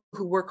 that people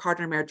who work hard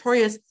and are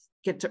meritorious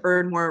get to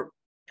earn more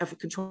of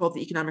control of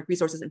the economic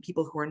resources, and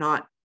people who are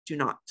not do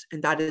not.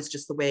 And that is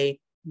just the way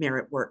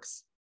merit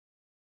works.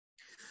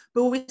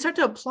 But when we start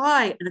to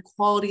apply an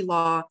equality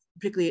law,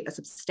 particularly a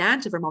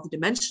substantive or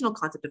multidimensional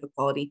concept of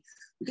equality,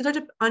 we can start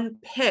to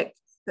unpick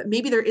that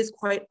maybe there is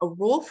quite a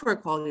role for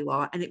equality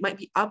law, and it might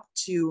be up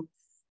to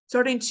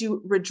starting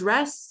to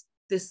redress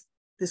this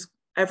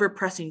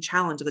ever-pressing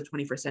challenge of the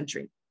 21st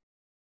century.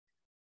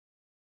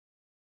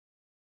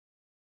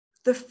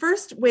 The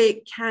first way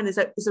it can is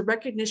a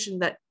recognition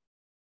that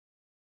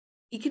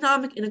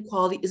economic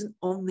inequality isn't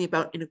only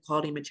about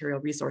inequality in material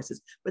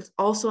resources, but it's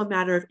also a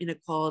matter of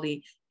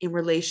inequality in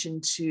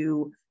relation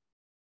to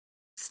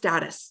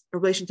status, in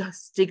relation to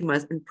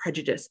stigmas and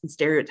prejudice and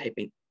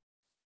stereotyping,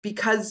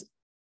 because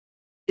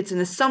it's an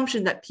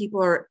assumption that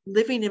people are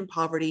living in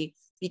poverty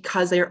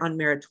because they are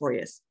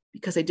unmeritorious,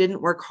 because they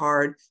didn't work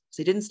hard, because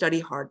they didn't study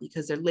hard,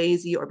 because they're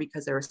lazy, or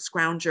because they're a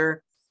scrounger,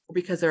 or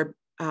because they're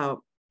a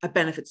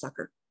benefit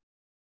sucker.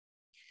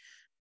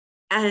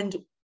 And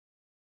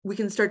we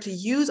can start to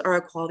use our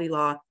equality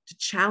law to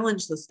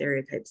challenge those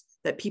stereotypes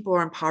that people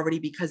are in poverty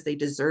because they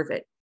deserve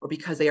it, or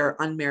because they are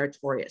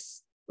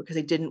unmeritorious, or because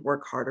they didn't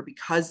work hard, or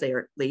because they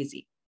are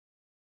lazy.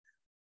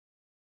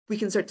 We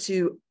can start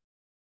to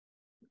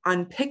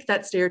unpick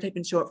that stereotype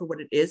and show it for what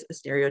it is, a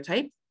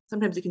stereotype.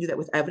 Sometimes we can do that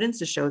with evidence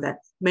to show that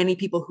many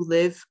people who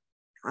live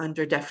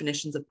under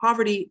definitions of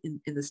poverty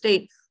in the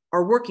state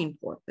are working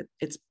poor. But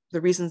it's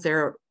the reasons they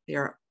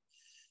do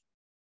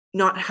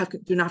not have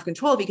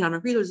control of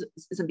economic resources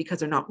isn't because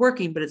they're not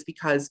working, but it's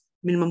because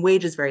minimum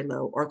wage is very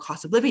low or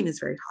cost of living is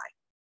very high.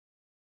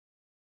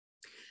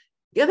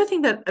 The other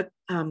thing that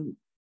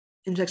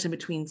intersection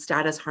between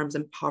status harms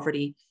and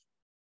poverty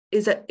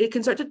is that it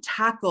can start to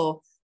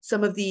tackle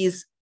some of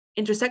these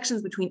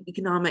intersections between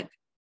economic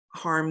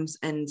harms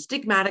and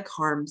stigmatic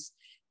harms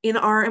in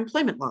our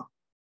employment law,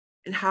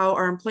 and how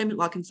our employment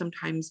law can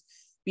sometimes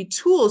be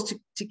tools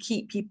to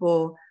keep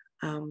people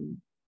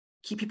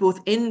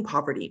within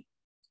poverty.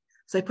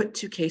 So I put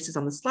two cases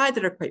on the slide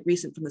that are quite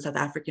recent from the South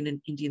African and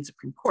Indian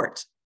Supreme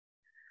Court.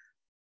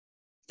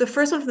 The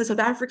first one from the South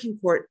African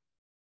court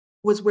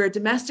was where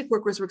domestic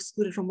workers were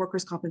excluded from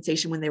workers'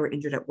 compensation when they were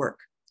injured at work.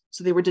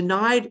 So they were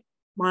denied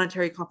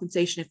monetary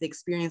compensation if they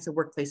experienced a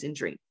workplace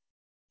injury.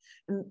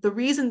 And the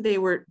reason they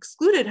were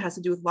excluded has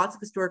to do with lots of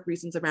historic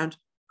reasons around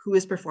who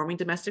is performing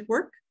domestic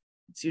work.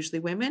 It's usually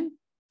women.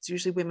 It's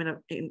usually women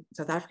in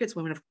South Africa. It's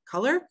women of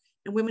color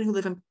and women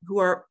who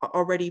are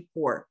already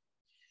poor.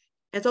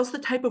 And it's also the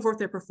type of work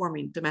they're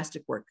performing,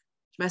 domestic work.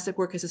 Domestic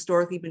work has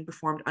historically been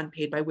performed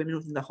unpaid by women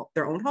within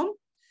their own home.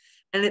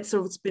 And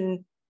it's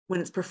been, when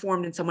it's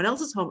performed in someone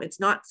else's home, it's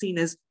not seen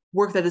as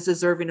work that is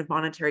deserving of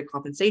monetary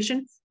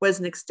compensation, but as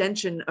an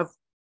extension of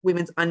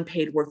women's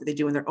unpaid work that they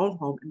do in their own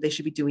home, and they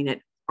should be doing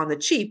it on the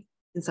cheap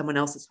in someone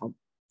else's home.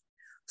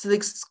 So the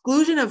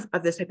exclusion of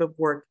this type of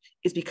work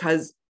is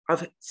because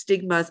of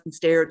stigmas and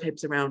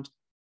stereotypes around,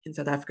 in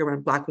South Africa,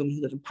 around Black women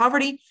who live in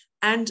poverty,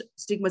 and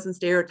stigmas and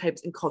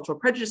stereotypes and cultural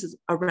prejudices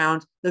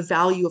around the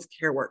value of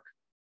care work.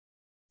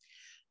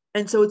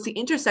 And so it's the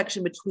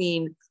intersection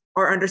between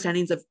our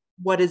understandings of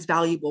what is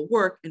valuable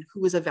work and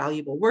who is a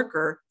valuable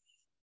worker,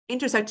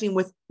 intersecting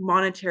with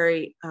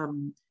monetary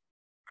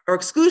or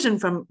exclusion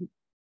from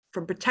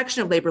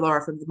protection of labor law,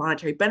 or from the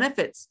monetary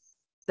benefits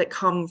that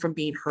come from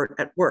being hurt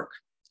at work.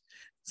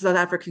 The South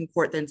African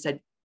court then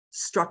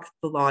struck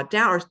the law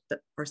down,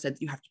 or said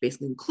you have to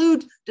basically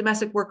include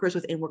domestic workers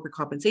within worker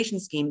compensation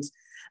schemes.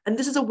 And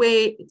this is a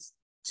way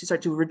to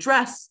start to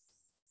redress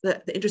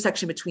the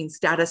intersection between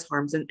status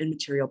harms and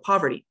material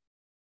poverty.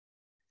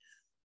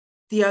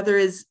 The other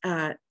is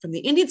from the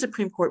Indian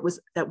Supreme Court, was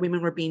that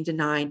women were being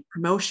denied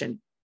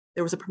promotion.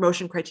 There was a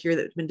promotion criteria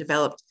that had been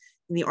developed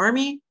in the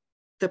army.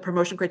 The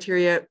promotion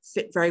criteria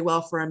fit very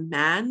well for a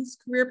man's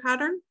career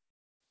pattern.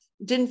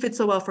 It didn't fit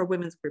so well for a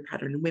women's career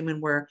pattern, and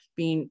women were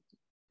being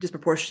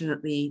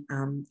disproportionately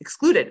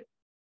excluded.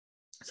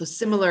 So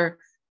similar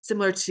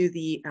to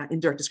the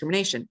indirect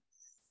discrimination.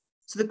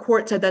 So the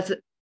court said that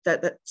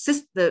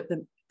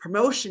the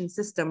promotion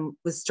system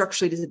was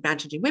structurally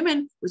disadvantaging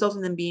women, resulting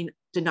in them being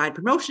denied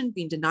promotion,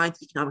 being denied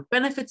the economic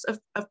benefits of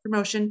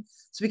promotion.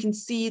 So we can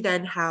see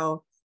then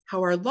how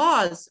our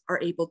laws are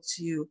able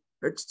to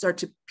start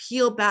to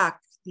peel back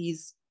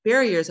these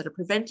barriers that are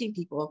preventing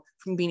people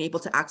from being able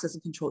to access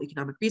and control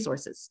economic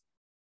resources.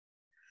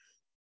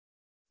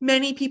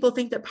 Many people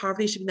think that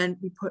poverty should then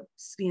be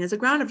seen as a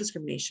ground of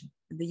discrimination.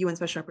 And the UN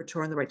Special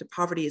Rapporteur on the Right to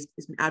Poverty has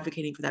been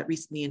advocating for that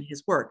recently in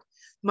his work.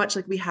 Much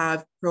like we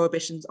have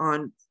prohibitions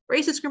on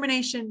race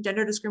discrimination,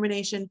 gender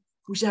discrimination,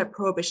 we should have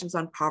prohibitions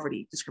on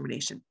poverty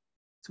discrimination.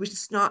 So we should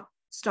not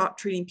stop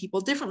treating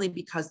people differently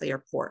because they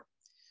are poor.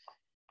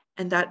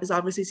 And that is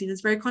obviously seen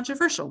as very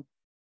controversial.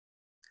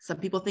 Some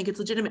people think it's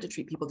legitimate to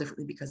treat people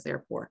differently because they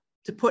are poor,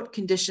 to put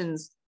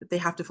conditions that they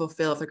have to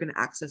fulfill if they're going to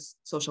access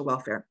social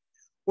welfare,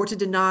 or to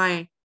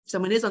deny if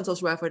someone is on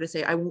social welfare, to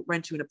say, I won't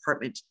rent you an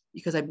apartment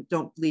because I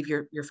don't believe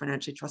you're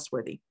financially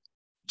trustworthy,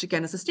 which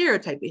again is a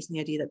stereotype based on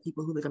the idea that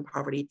people who live in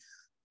poverty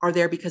are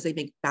there because they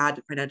make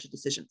bad financial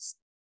decisions.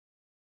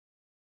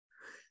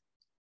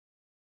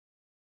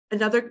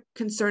 Another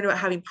concern about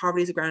having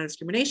poverty as a ground of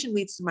discrimination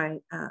leads to my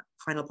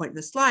final point in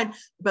this slide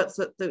about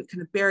the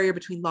kind of barrier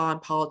between law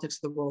and politics,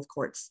 the role of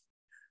courts.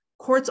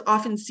 Courts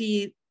often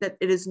see that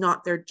it is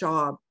not their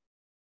job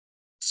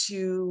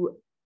to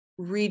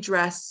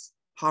redress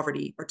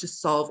poverty or to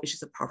solve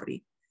issues of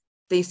poverty.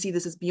 They see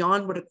this as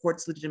beyond what a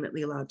court's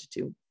legitimately allowed to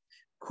do.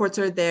 Courts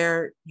are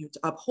there to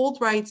uphold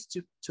rights,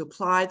 to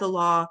apply the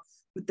law,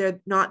 but they're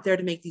not there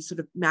to make these sort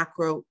of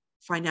macro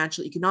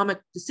financial economic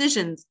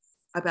decisions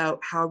about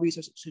how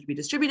resources should be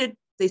distributed.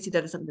 They see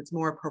that as something that's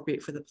more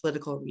appropriate for the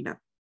political arena.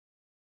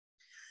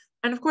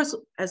 And of course,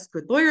 as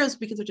good lawyers,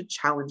 we can start to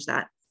challenge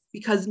that,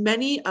 because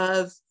many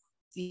of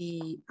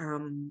the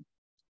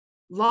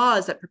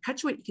laws that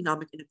perpetuate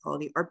economic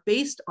inequality are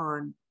based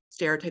on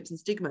stereotypes and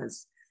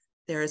stigmas.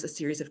 There is a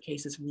series of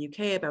cases from the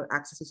UK about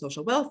access to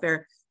social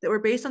welfare that were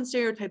based on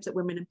stereotypes that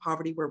women in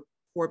poverty were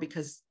poor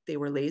because they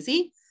were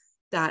lazy,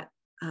 that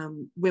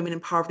women in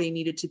poverty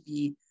needed to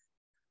be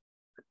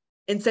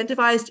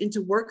incentivized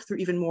into work through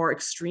even more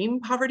extreme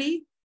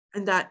poverty,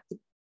 and that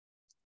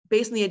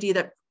based on the idea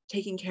that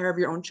taking care of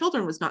your own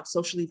children was not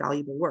socially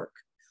valuable work.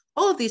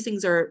 All of these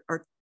things are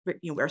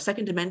our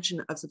second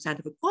dimension of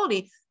substantive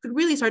equality could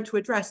really start to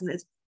address.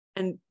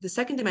 And the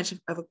second dimension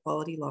of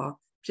equality law,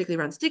 particularly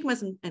around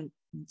stigmas and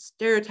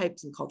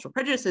stereotypes and cultural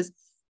prejudices,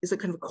 is a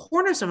kind of a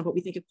cornerstone of what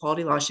we think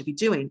equality law should be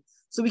doing.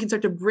 So we can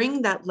start to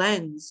bring that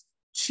lens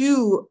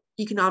to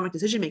economic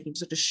decision-making, to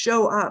start to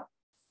show up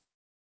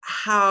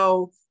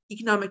how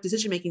economic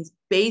decision-making is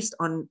based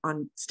on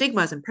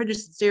stigmas and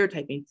prejudice and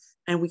stereotyping.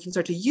 And we can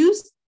start to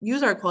use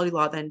our equality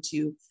law then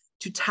to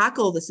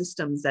tackle the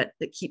systems that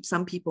keep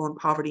some people in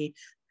poverty.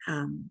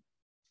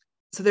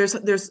 So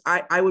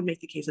I would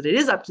make the case that it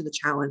is up to the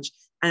challenge,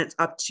 and it's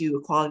up to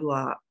equality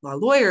law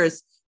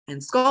lawyers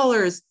and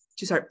scholars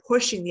to start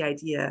pushing the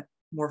idea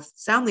more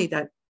soundly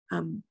that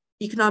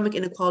economic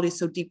inequality is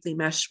so deeply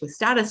meshed with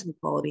status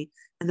inequality,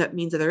 and that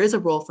means that there is a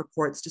role for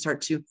courts to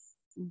start to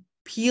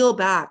peel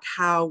back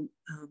how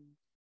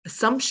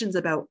assumptions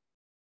about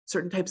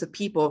certain types of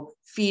people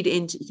feed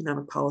into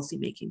economic policy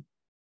making.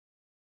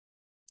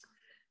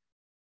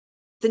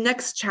 The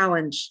next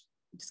challenge,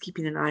 just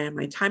keeping an eye on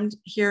my time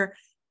here,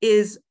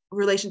 is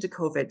relation to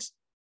COVID.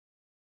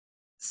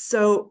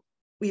 So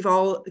we've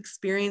all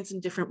experienced in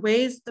different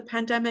ways the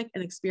pandemic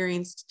and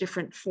experienced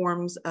different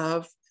forms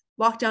of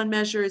lockdown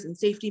measures and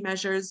safety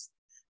measures.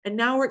 And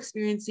now we're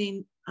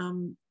experiencing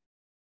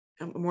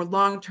more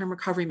long-term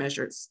recovery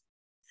measures.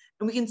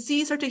 And we can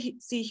start to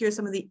see here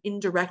some of the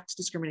indirect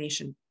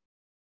discrimination.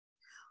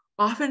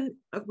 Often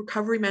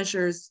recovery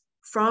measures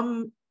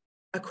from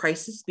a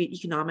crisis, be it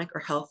economic or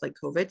health like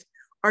COVID,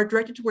 are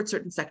directed towards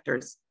certain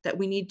sectors that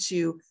we need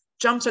to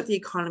jumpstart the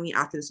economy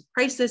after this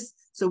crisis.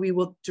 So we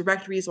will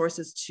direct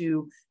resources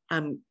to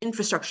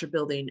infrastructure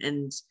building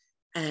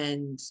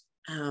and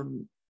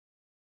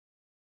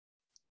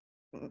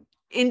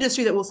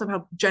industry that will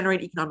somehow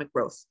generate economic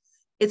growth.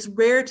 It's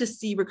rare to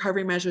see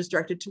recovery measures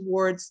directed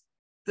towards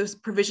the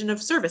provision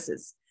of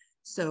services.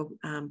 So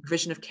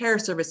provision of care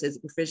services,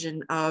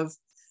 provision of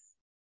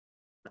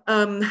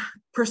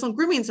personal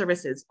grooming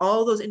services.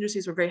 All those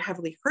industries were very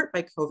heavily hurt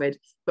by COVID,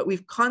 but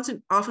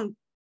often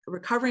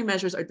recovery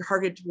measures are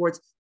targeted towards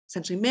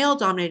essentially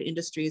male-dominated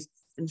industries,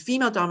 and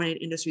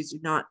female-dominated industries do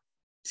not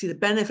see the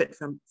benefit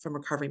from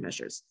recovery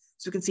measures.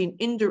 So we can see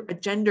a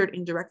gendered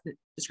indirect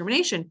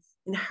discrimination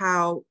in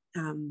how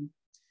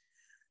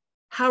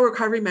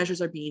recovery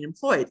measures are being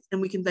employed.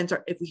 And we can then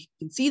start, if we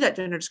can see that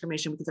gender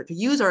discrimination, we can start to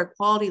use our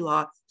equality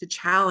law to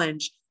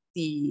challenge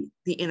the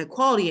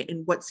inequality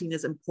in what's seen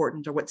as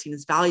important or what's seen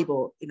as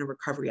valuable in a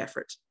recovery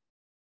effort.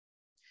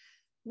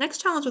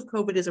 Next challenge with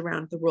COVID is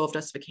around the role of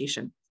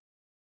justification.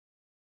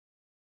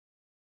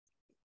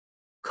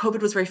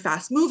 COVID was very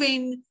fast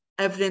moving.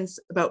 Evidence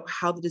about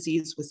how the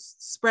disease was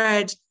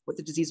spread, what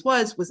the disease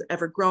was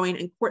ever growing,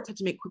 and courts had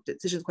to make quick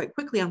decisions quite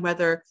quickly on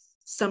whether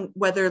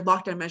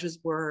lockdown measures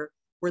were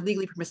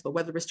legally permissible,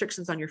 whether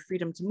restrictions on your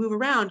freedom to move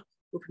around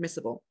were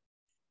permissible.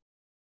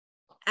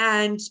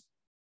 And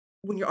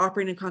when you're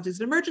operating in context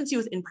of emergency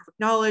with imperfect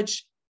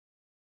knowledge,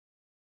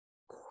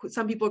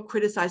 some people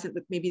criticize it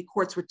that maybe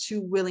courts were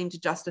too willing to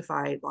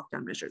justify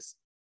lockdown measures.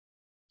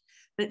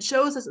 And it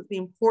shows us the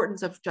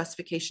importance of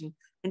justification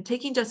and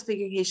taking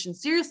justification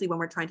seriously when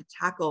we're trying to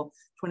tackle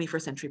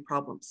 21st century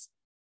problems.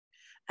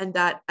 And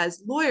that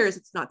as lawyers,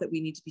 it's not that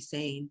we need to be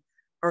saying,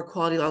 or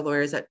equality law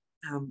lawyers, that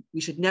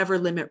we should never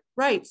limit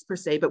rights per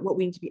se, but what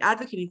we need to be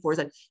advocating for is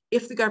that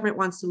if the government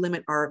wants to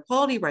limit our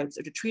equality rights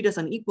or to treat us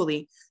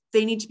unequally,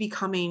 they need to be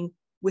coming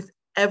with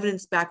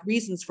evidence-backed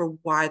reasons for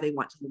why they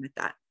want to limit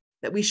that.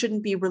 That we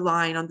shouldn't be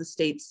relying on the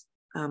state's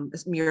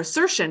mere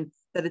assertion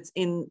that it's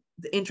in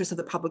the interest of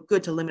the public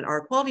good to limit our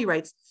equality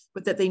rights,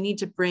 but that they need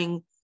to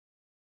bring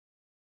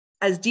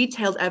as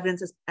detailed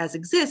evidence as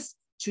exists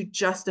to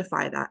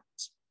justify that.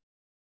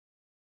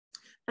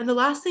 And the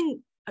last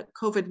thing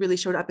COVID really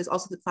showed up is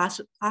also the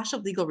clash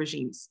of legal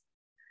regimes.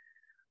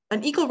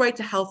 An equal right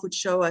to health would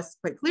show us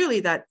quite clearly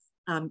that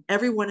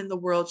everyone in the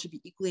world should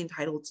be equally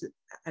entitled to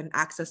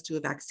access to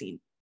a vaccine.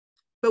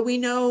 But we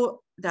know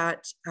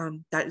that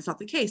that is not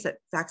the case, that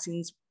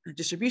vaccines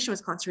distribution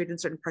was concentrated in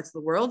certain parts of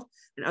the world,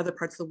 and other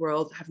parts of the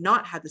world have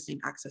not had the same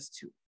access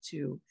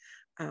to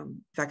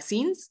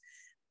vaccines.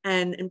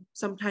 And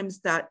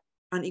sometimes that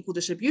unequal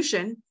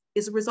distribution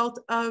is a result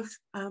of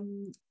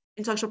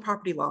intellectual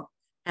property law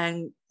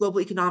and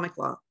global economic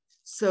law.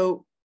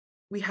 So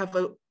we have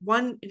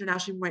one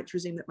international human rights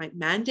regime that might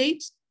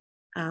mandate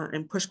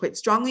and push quite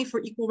strongly for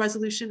equal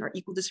resolution or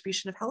equal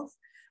distribution of health.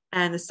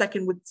 And the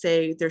second would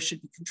say there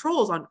should be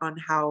controls on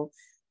how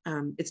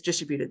it's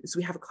distributed. So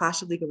we have a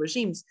clash of legal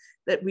regimes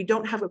that we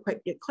don't have quite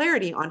yet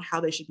clarity on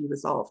how they should be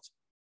resolved.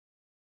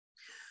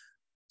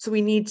 So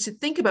we need to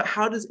think about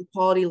how does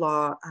equality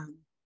law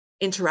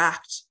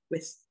interact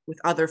with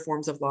other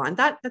forms of law? And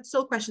that's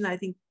still a question that I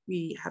think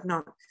we have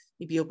not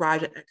maybe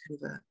arrived at kind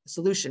of a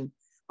solution.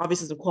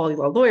 Obviously, as an equality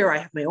law lawyer, I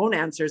have my own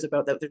answers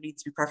about that there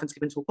needs to be preference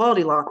given to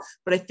equality law,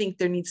 but I think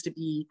there needs to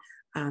be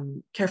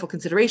careful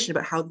consideration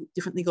about how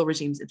different legal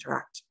regimes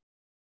interact.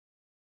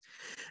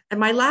 And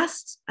my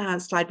last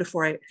slide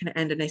before I kind of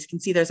end, and I can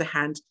see there's a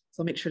hand,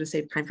 so I'll make sure to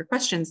save time for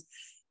questions,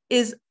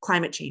 is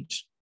climate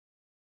change.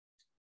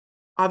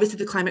 Obviously,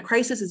 the climate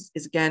crisis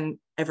is again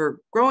ever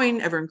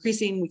growing, ever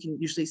increasing. We can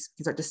usually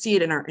start to see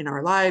it in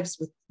our lives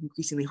with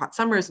increasingly hot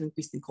summers and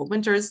increasingly cold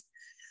winters.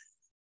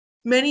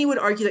 Many would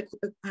argue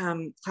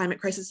that climate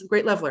crisis is a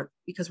great leveler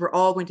because we're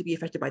all going to be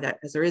affected by that,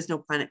 as there is no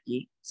planet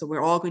B. So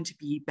we're all going to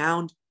be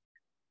bound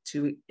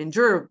to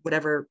endure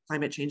whatever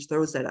climate change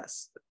throws at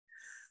us.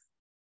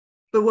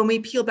 But when we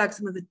peel back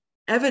some of the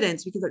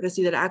evidence, we can start to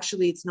see that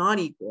actually it's not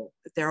equal,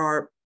 that there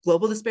are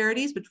global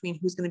disparities between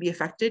who's going to be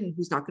affected and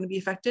who's not going to be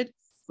affected,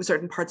 with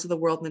certain parts of the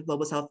world in the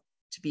global south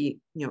to be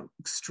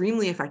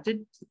extremely affected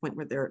to the point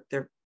where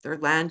their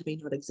land may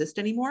not exist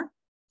anymore.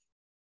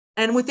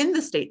 And within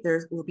the state,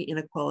 there will be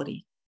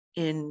inequality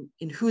in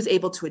who's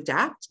able to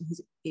adapt and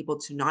who's able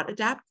to not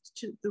adapt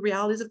to the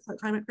realities of the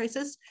climate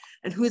crisis,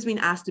 and who is being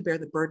asked to bear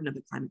the burden of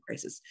the climate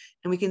crisis.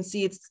 And we can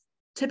see it's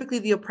typically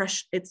the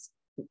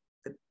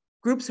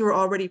groups who are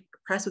already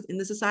oppressed within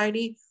the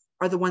society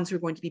are the ones who are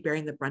going to be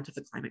bearing the brunt of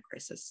the climate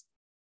crisis.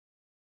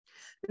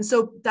 And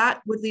so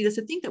that would lead us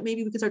to think that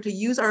maybe we could start to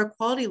use our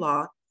equality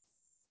law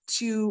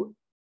to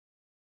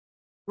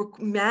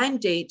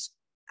mandate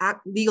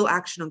legal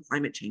action on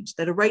climate change,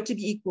 that a right to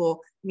be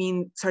equal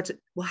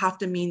will have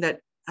to mean that,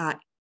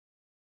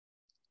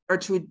 or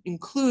to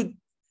include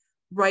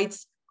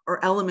rights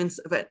or elements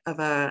of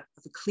a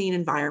clean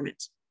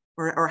environment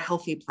or a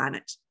healthy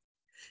planet.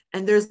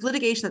 And there's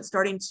litigation that's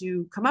starting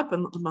to come up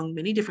among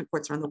many different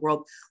courts around the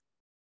world,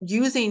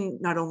 using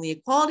not only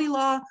equality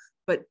law,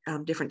 but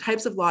different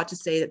types of law to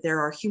say that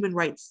there are human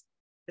rights,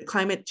 that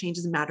climate change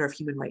is a matter of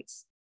human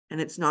rights.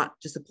 and it's not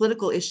just a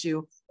political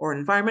issue or an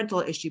environmental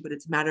issue, but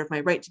it's a matter of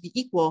my right to be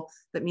equal.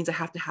 That means I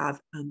have to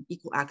have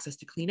equal access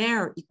to clean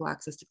air or equal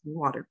access to clean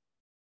water.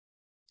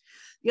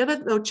 The other,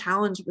 though,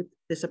 challenge with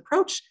this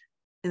approach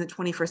in the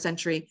 21st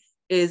century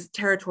is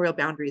territorial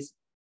boundaries.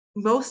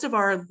 Most of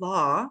our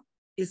law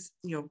is,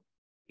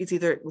 it's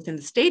either within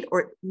the state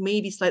or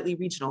maybe slightly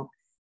regional.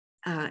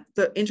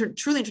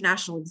 Truly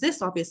international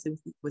exists, obviously,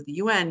 with the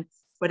UN,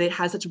 but it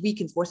has such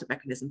weak enforcement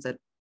mechanisms that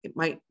it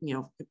might,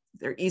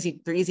 they're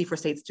easy for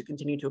states to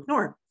continue to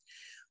ignore.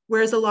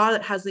 Whereas a law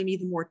that has maybe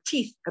more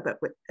teeth about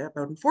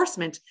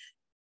enforcement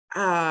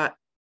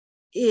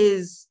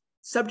is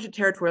subject to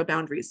territorial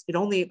boundaries. It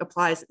only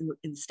applies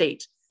in the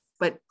state,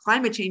 but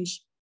climate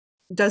change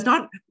does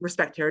not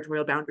respect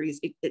territorial boundaries.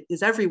 It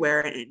is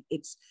everywhere, and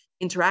it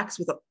interacts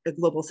with a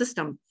global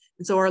system.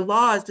 And so our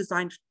law is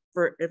designed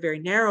for a very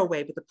narrow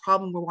way, but the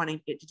problem we're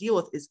wanting it to deal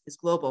with is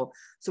global.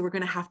 So we're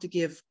going to have to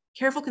give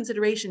careful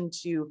consideration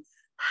to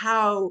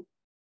how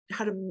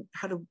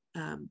to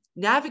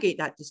navigate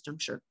that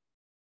disjuncture.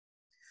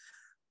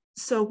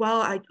 So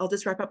while I'll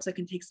just wrap up so I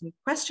can take some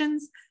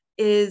questions,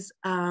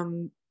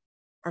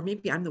 or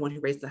maybe I'm the one who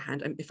raised the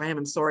hand. If I am,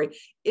 I'm sorry,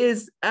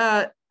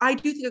 I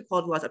do think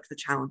equality law is up to the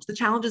challenge. The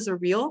challenges are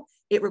real.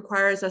 It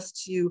requires us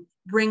to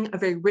bring a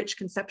very rich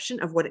conception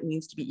of what it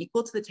means to be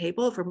equal to the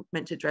table if we're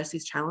meant to address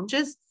these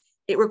challenges.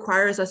 It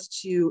requires us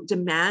to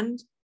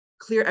demand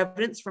clear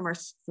evidence from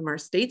our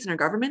states and our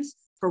governments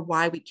for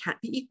why we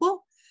can't be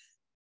equal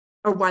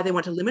or why they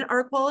want to limit our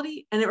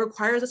equality. And it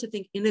requires us to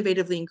think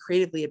innovatively and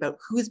creatively about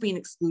who's being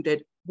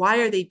excluded, why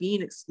are they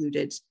being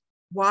excluded,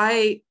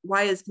 why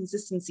is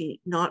consistency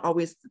not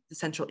always the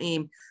central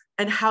aim,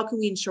 and how can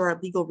we ensure our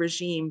legal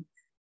regime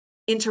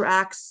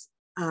interacts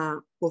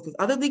both with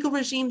other legal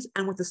regimes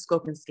and with the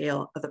scope and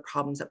scale of the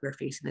problems that we're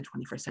facing in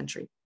the 21st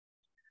century.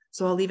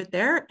 So I'll leave it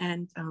there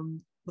and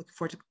look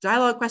forward to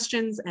dialogue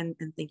questions, and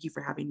thank you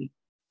for having me.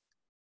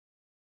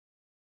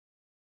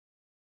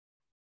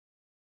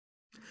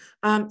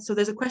 So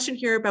there's a question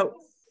here about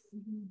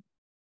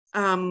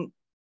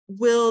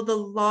will the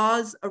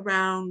laws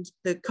around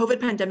the COVID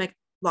pandemic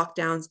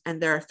lockdowns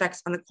and their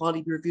effects on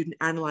equality be reviewed and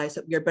analyzed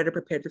so that we are better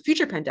prepared for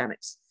future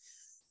pandemics?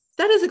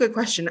 That is a good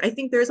question. I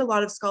think there's a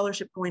lot of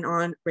scholarship going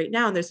on right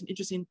now, and there's some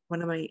interesting,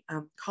 one of my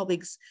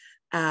colleagues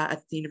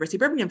at the University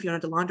of Birmingham,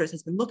 Fiona DeLandres,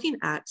 has been looking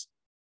at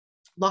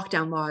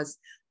lockdown laws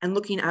and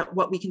looking at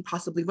what we can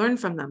possibly learn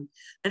from them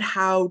and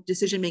how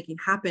decision-making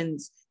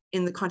happens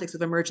in the context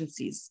of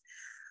emergencies.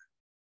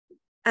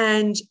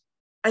 And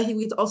I think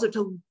we need also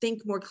to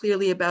think more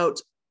clearly about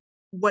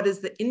what is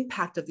the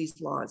impact of these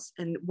laws,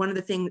 and one of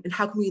the things, and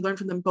how can we learn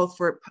from them both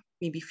for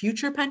maybe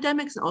future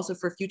pandemics and also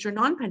for future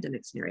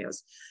non-pandemic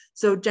scenarios.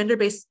 So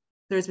there's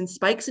been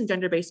spikes in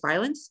gender-based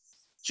violence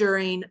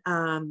during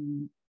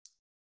the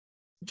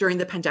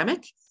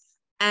pandemic,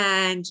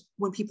 and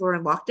when people are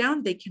in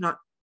lockdown, they cannot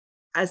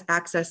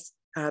access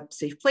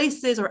safe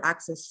places or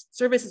access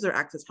services or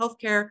access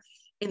healthcare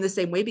in the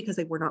same way because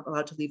they were not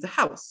allowed to leave the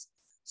house.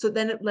 So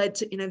then it led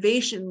to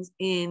innovations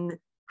in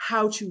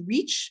how to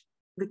reach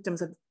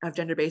victims of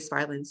gender-based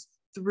violence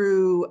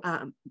through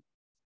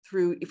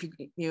if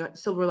you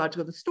still were allowed to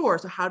go to the store.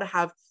 So how to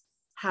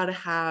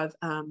have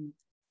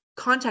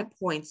contact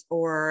points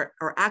or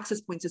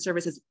access points to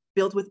services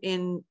built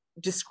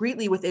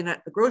discreetly within a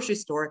grocery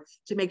store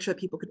to make sure that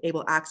people could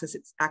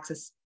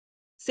access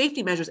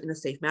safety measures in a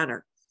safe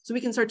manner. So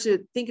we can start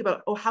to think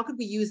about, how could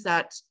we use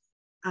that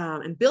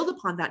and build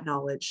upon that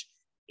knowledge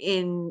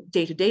in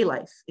day-to-day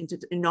life, in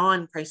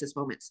non-crisis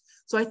moments.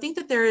 So I think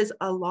that there is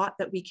a lot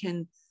that we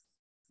can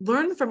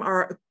learn from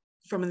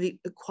the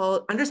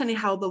understanding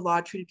how the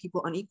law treated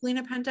people unequally in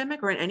a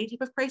pandemic or in any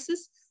type of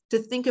crisis, to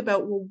think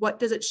about, well, what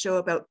does it show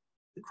about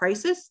the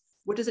crisis?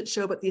 What does it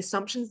show about the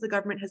assumptions the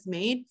government has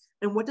made?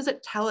 And what does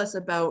it tell us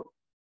about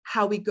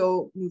how we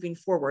go moving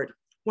forward?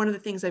 One of the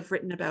things I've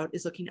written about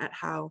is looking at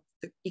how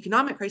the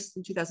economic crisis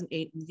in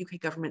 2008 and the UK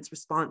government's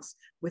response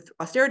with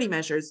austerity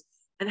measures,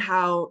 and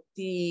how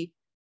the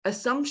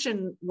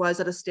assumption was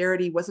that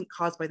austerity wasn't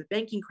caused by the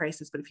banking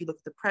crisis, but if you look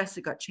at the press,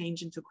 it got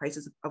changed into a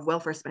crisis of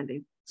welfare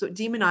spending. So it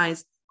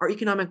demonized, our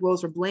economic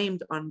woes were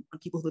blamed on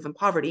people who live in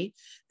poverty.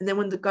 And then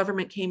when the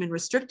government came and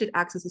restricted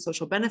access to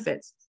social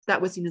benefits,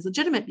 that was seen as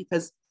legitimate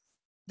because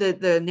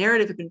the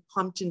narrative had been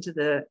pumped into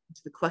the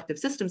collective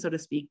system, so to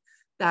speak,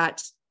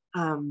 that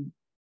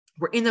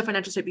we're in the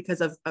financial state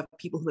because of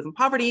people who live in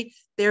poverty.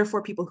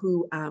 Therefore, people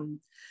who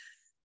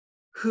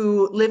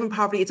live in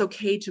poverty, it's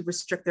okay to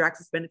restrict their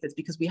access benefits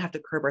because we have to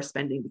curb our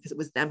spending because it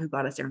was them who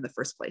got us there in the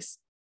first place.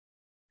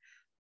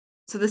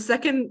 So the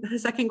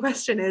second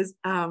question is,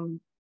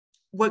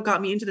 what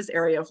got me into this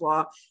area of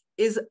law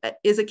is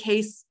a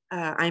case.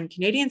 I'm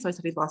Canadian, so I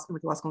studied law school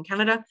with law school in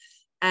Canada,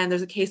 and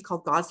there's a case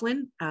called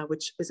Goslin,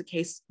 which is a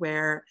case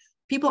where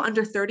people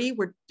under 30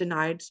 were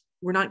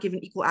not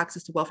given equal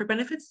access to welfare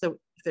benefits. So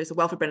if there's a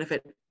welfare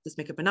benefit, just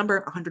make up a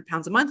number,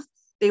 £100 a month,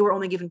 they were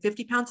only given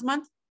 £50 a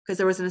month, because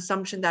there was an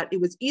assumption that it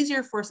was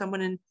easier for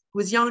someone who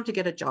was young to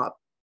get a job.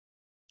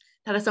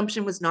 That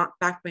assumption was not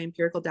backed by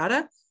empirical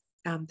data.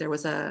 There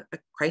was a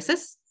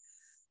crisis.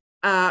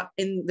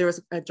 there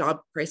was a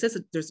job crisis.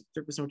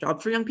 There was no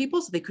job for young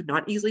people, so they could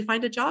not easily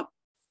find a job.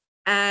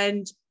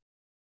 And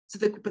so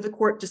but the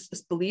court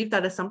just believed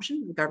that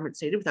assumption the government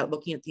stated without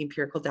looking at the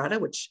empirical data,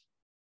 which,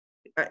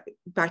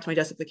 back to my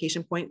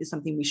justification point, is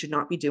something we should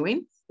not be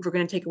doing. If we're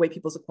going to take away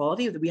people's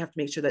equality, we have to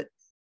make sure that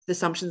the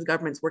assumptions the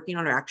government's working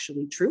on are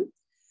actually true.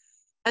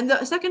 And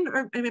the second,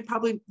 or I mean,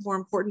 probably more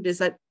important, is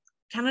that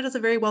Canada's a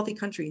very wealthy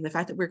country, and the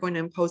fact that we're going to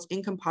impose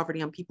income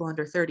poverty on people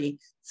under 30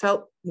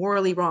 felt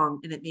morally wrong,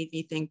 and it made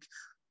me think,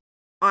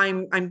 I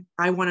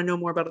want to know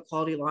more about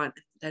equality law, and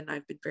then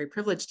I've been very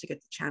privileged to get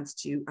the chance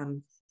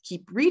to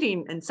keep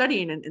reading and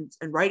studying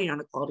and writing on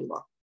equality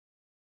law.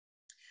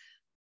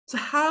 So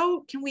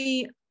how can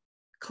we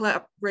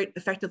collaborate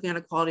effectively on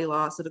equality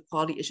law so that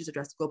equality issues are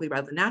addressed globally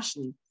rather than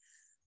nationally?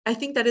 I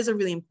think that is a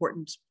really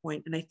important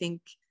point, and I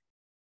think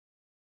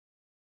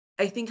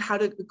how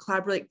to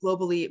collaborate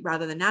globally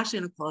rather than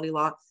nationally on equality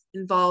law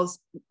involves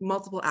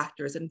multiple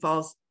actors. It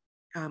involves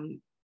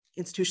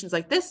institutions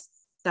like this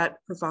that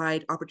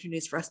provide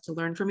opportunities for us to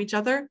learn from each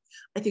other.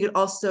 I think it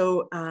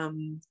also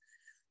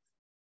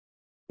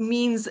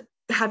means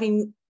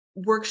having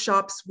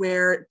workshops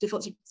where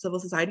different civil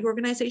society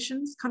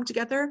organizations come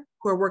together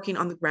who are working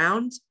on the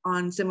ground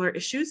on similar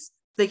issues.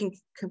 They can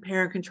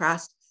compare and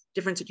contrast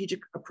different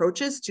strategic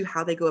approaches to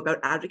how they go about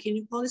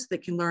advocating equality, so they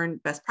can learn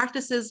best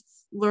practices,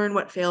 learn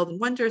what failed in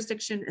one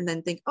jurisdiction, and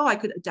then think, oh, I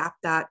could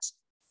adapt that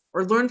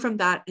or learn from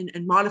that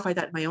and modify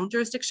that in my own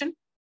jurisdiction.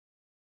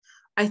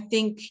 I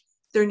think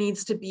there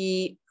needs to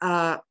be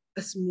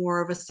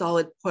more of a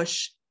solid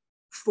push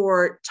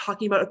for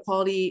talking about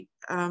equality.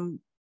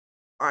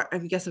 I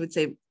guess I would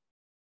say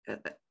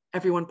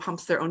everyone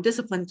pumps their own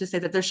discipline to say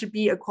that there should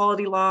be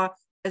equality law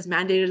as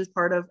mandated as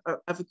part of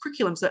a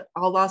curriculum, so that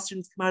all law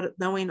students come out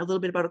knowing a little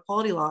bit about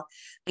equality law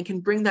and can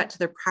bring that to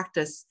their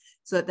practice,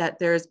 so that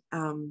there's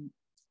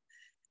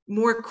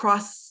more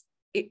cross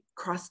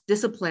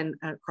discipline,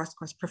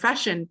 cross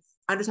profession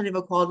understanding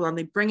of equality law, and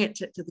they bring it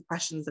to the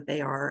questions that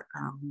they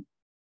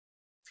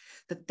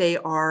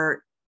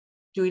are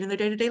doing in their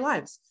day-to-day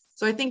lives.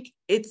 So I think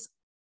it's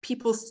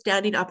people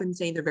standing up and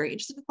saying they're very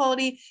interested in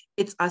equality.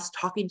 It's us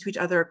talking to each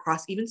other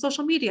across even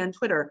social media and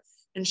Twitter,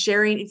 and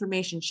sharing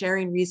information,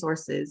 sharing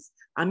resources,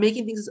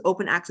 making things as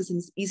open access and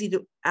as easy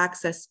to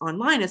access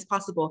online as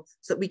possible,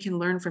 so that we can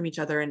learn from each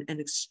other and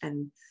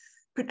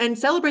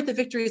celebrate the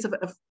victories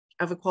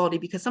of equality,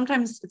 because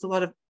sometimes it's a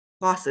lot of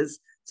losses.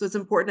 So it's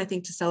important, I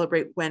think, to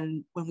celebrate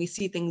when we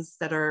see things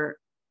that are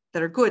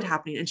good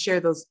happening, and share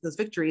those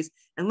victories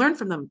and learn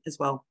from them as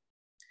well.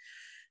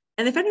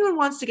 And if anyone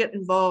wants to get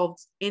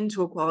involved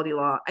into equality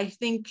law, I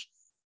think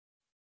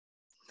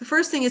the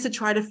first thing is to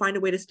try to find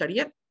a way to study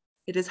it.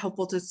 It is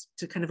helpful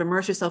to kind of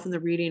immerse yourself in the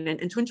reading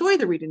and to enjoy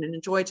the reading and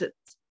enjoy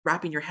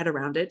wrapping your head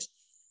around it.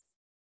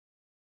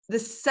 The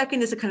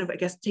second is to kind of, I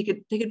guess, take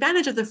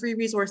advantage of the free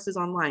resources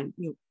online.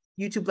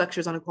 YouTube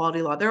lectures on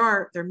equality law. There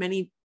are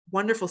many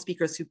wonderful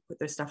speakers who put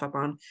their stuff up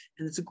on,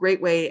 and it's a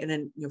great way and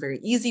then very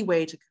easy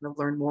way to kind of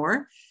learn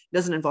more. It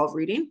doesn't involve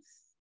reading.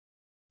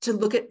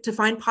 To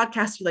find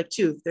podcasts you like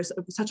too. There's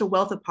such a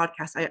wealth of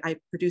podcasts. I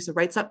produce a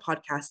Rights Up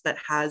podcast that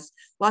has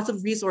lots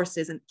of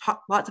resources and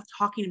lots of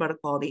talking about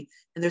equality.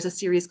 And there's a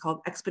series called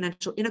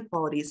Exponential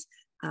Inequalities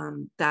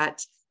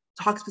that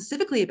talks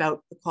specifically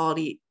about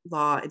equality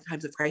law in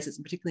times of crisis,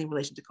 and particularly in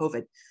relation to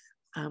COVID.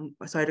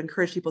 So I'd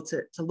encourage people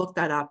to look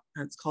that up.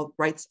 It's called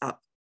Rights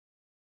Up.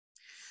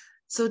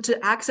 So to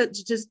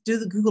just do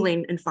the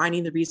Googling and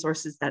finding the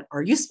resources that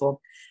are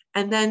useful.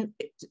 And then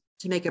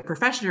to make a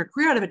profession or a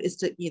career out of it is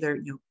to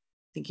either,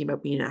 thinking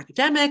about being an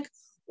academic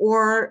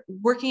or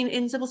working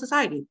in civil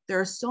society. There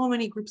are so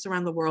many groups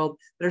around the world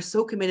that are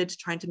so committed to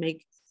trying to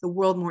make the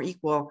world more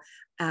equal.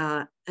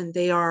 And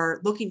they are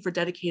looking for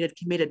dedicated,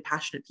 committed,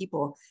 passionate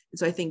people. And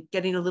so I think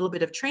getting a little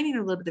bit of training or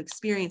a little bit of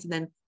experience and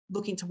then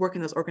looking to work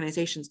in those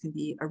organizations can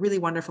be a really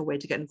wonderful way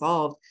to get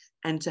involved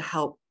and to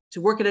help to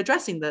work at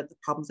addressing the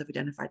problems I've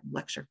identified in the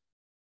lecture.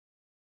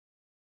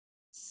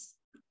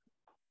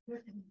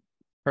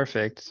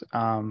 Perfect.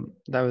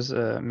 That was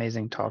an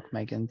amazing talk,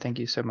 Meghan. Thank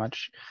you so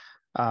much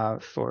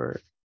for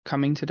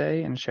coming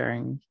today and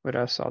sharing with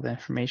us all the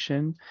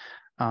information.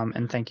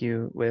 And thank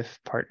you with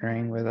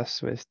partnering with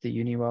us with the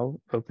EUniWell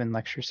Open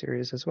Lecture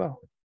Series as well.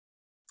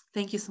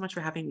 Thank you so much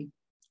for having me.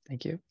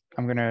 Thank you.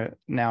 I'm going to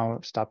now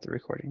stop the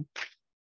recording.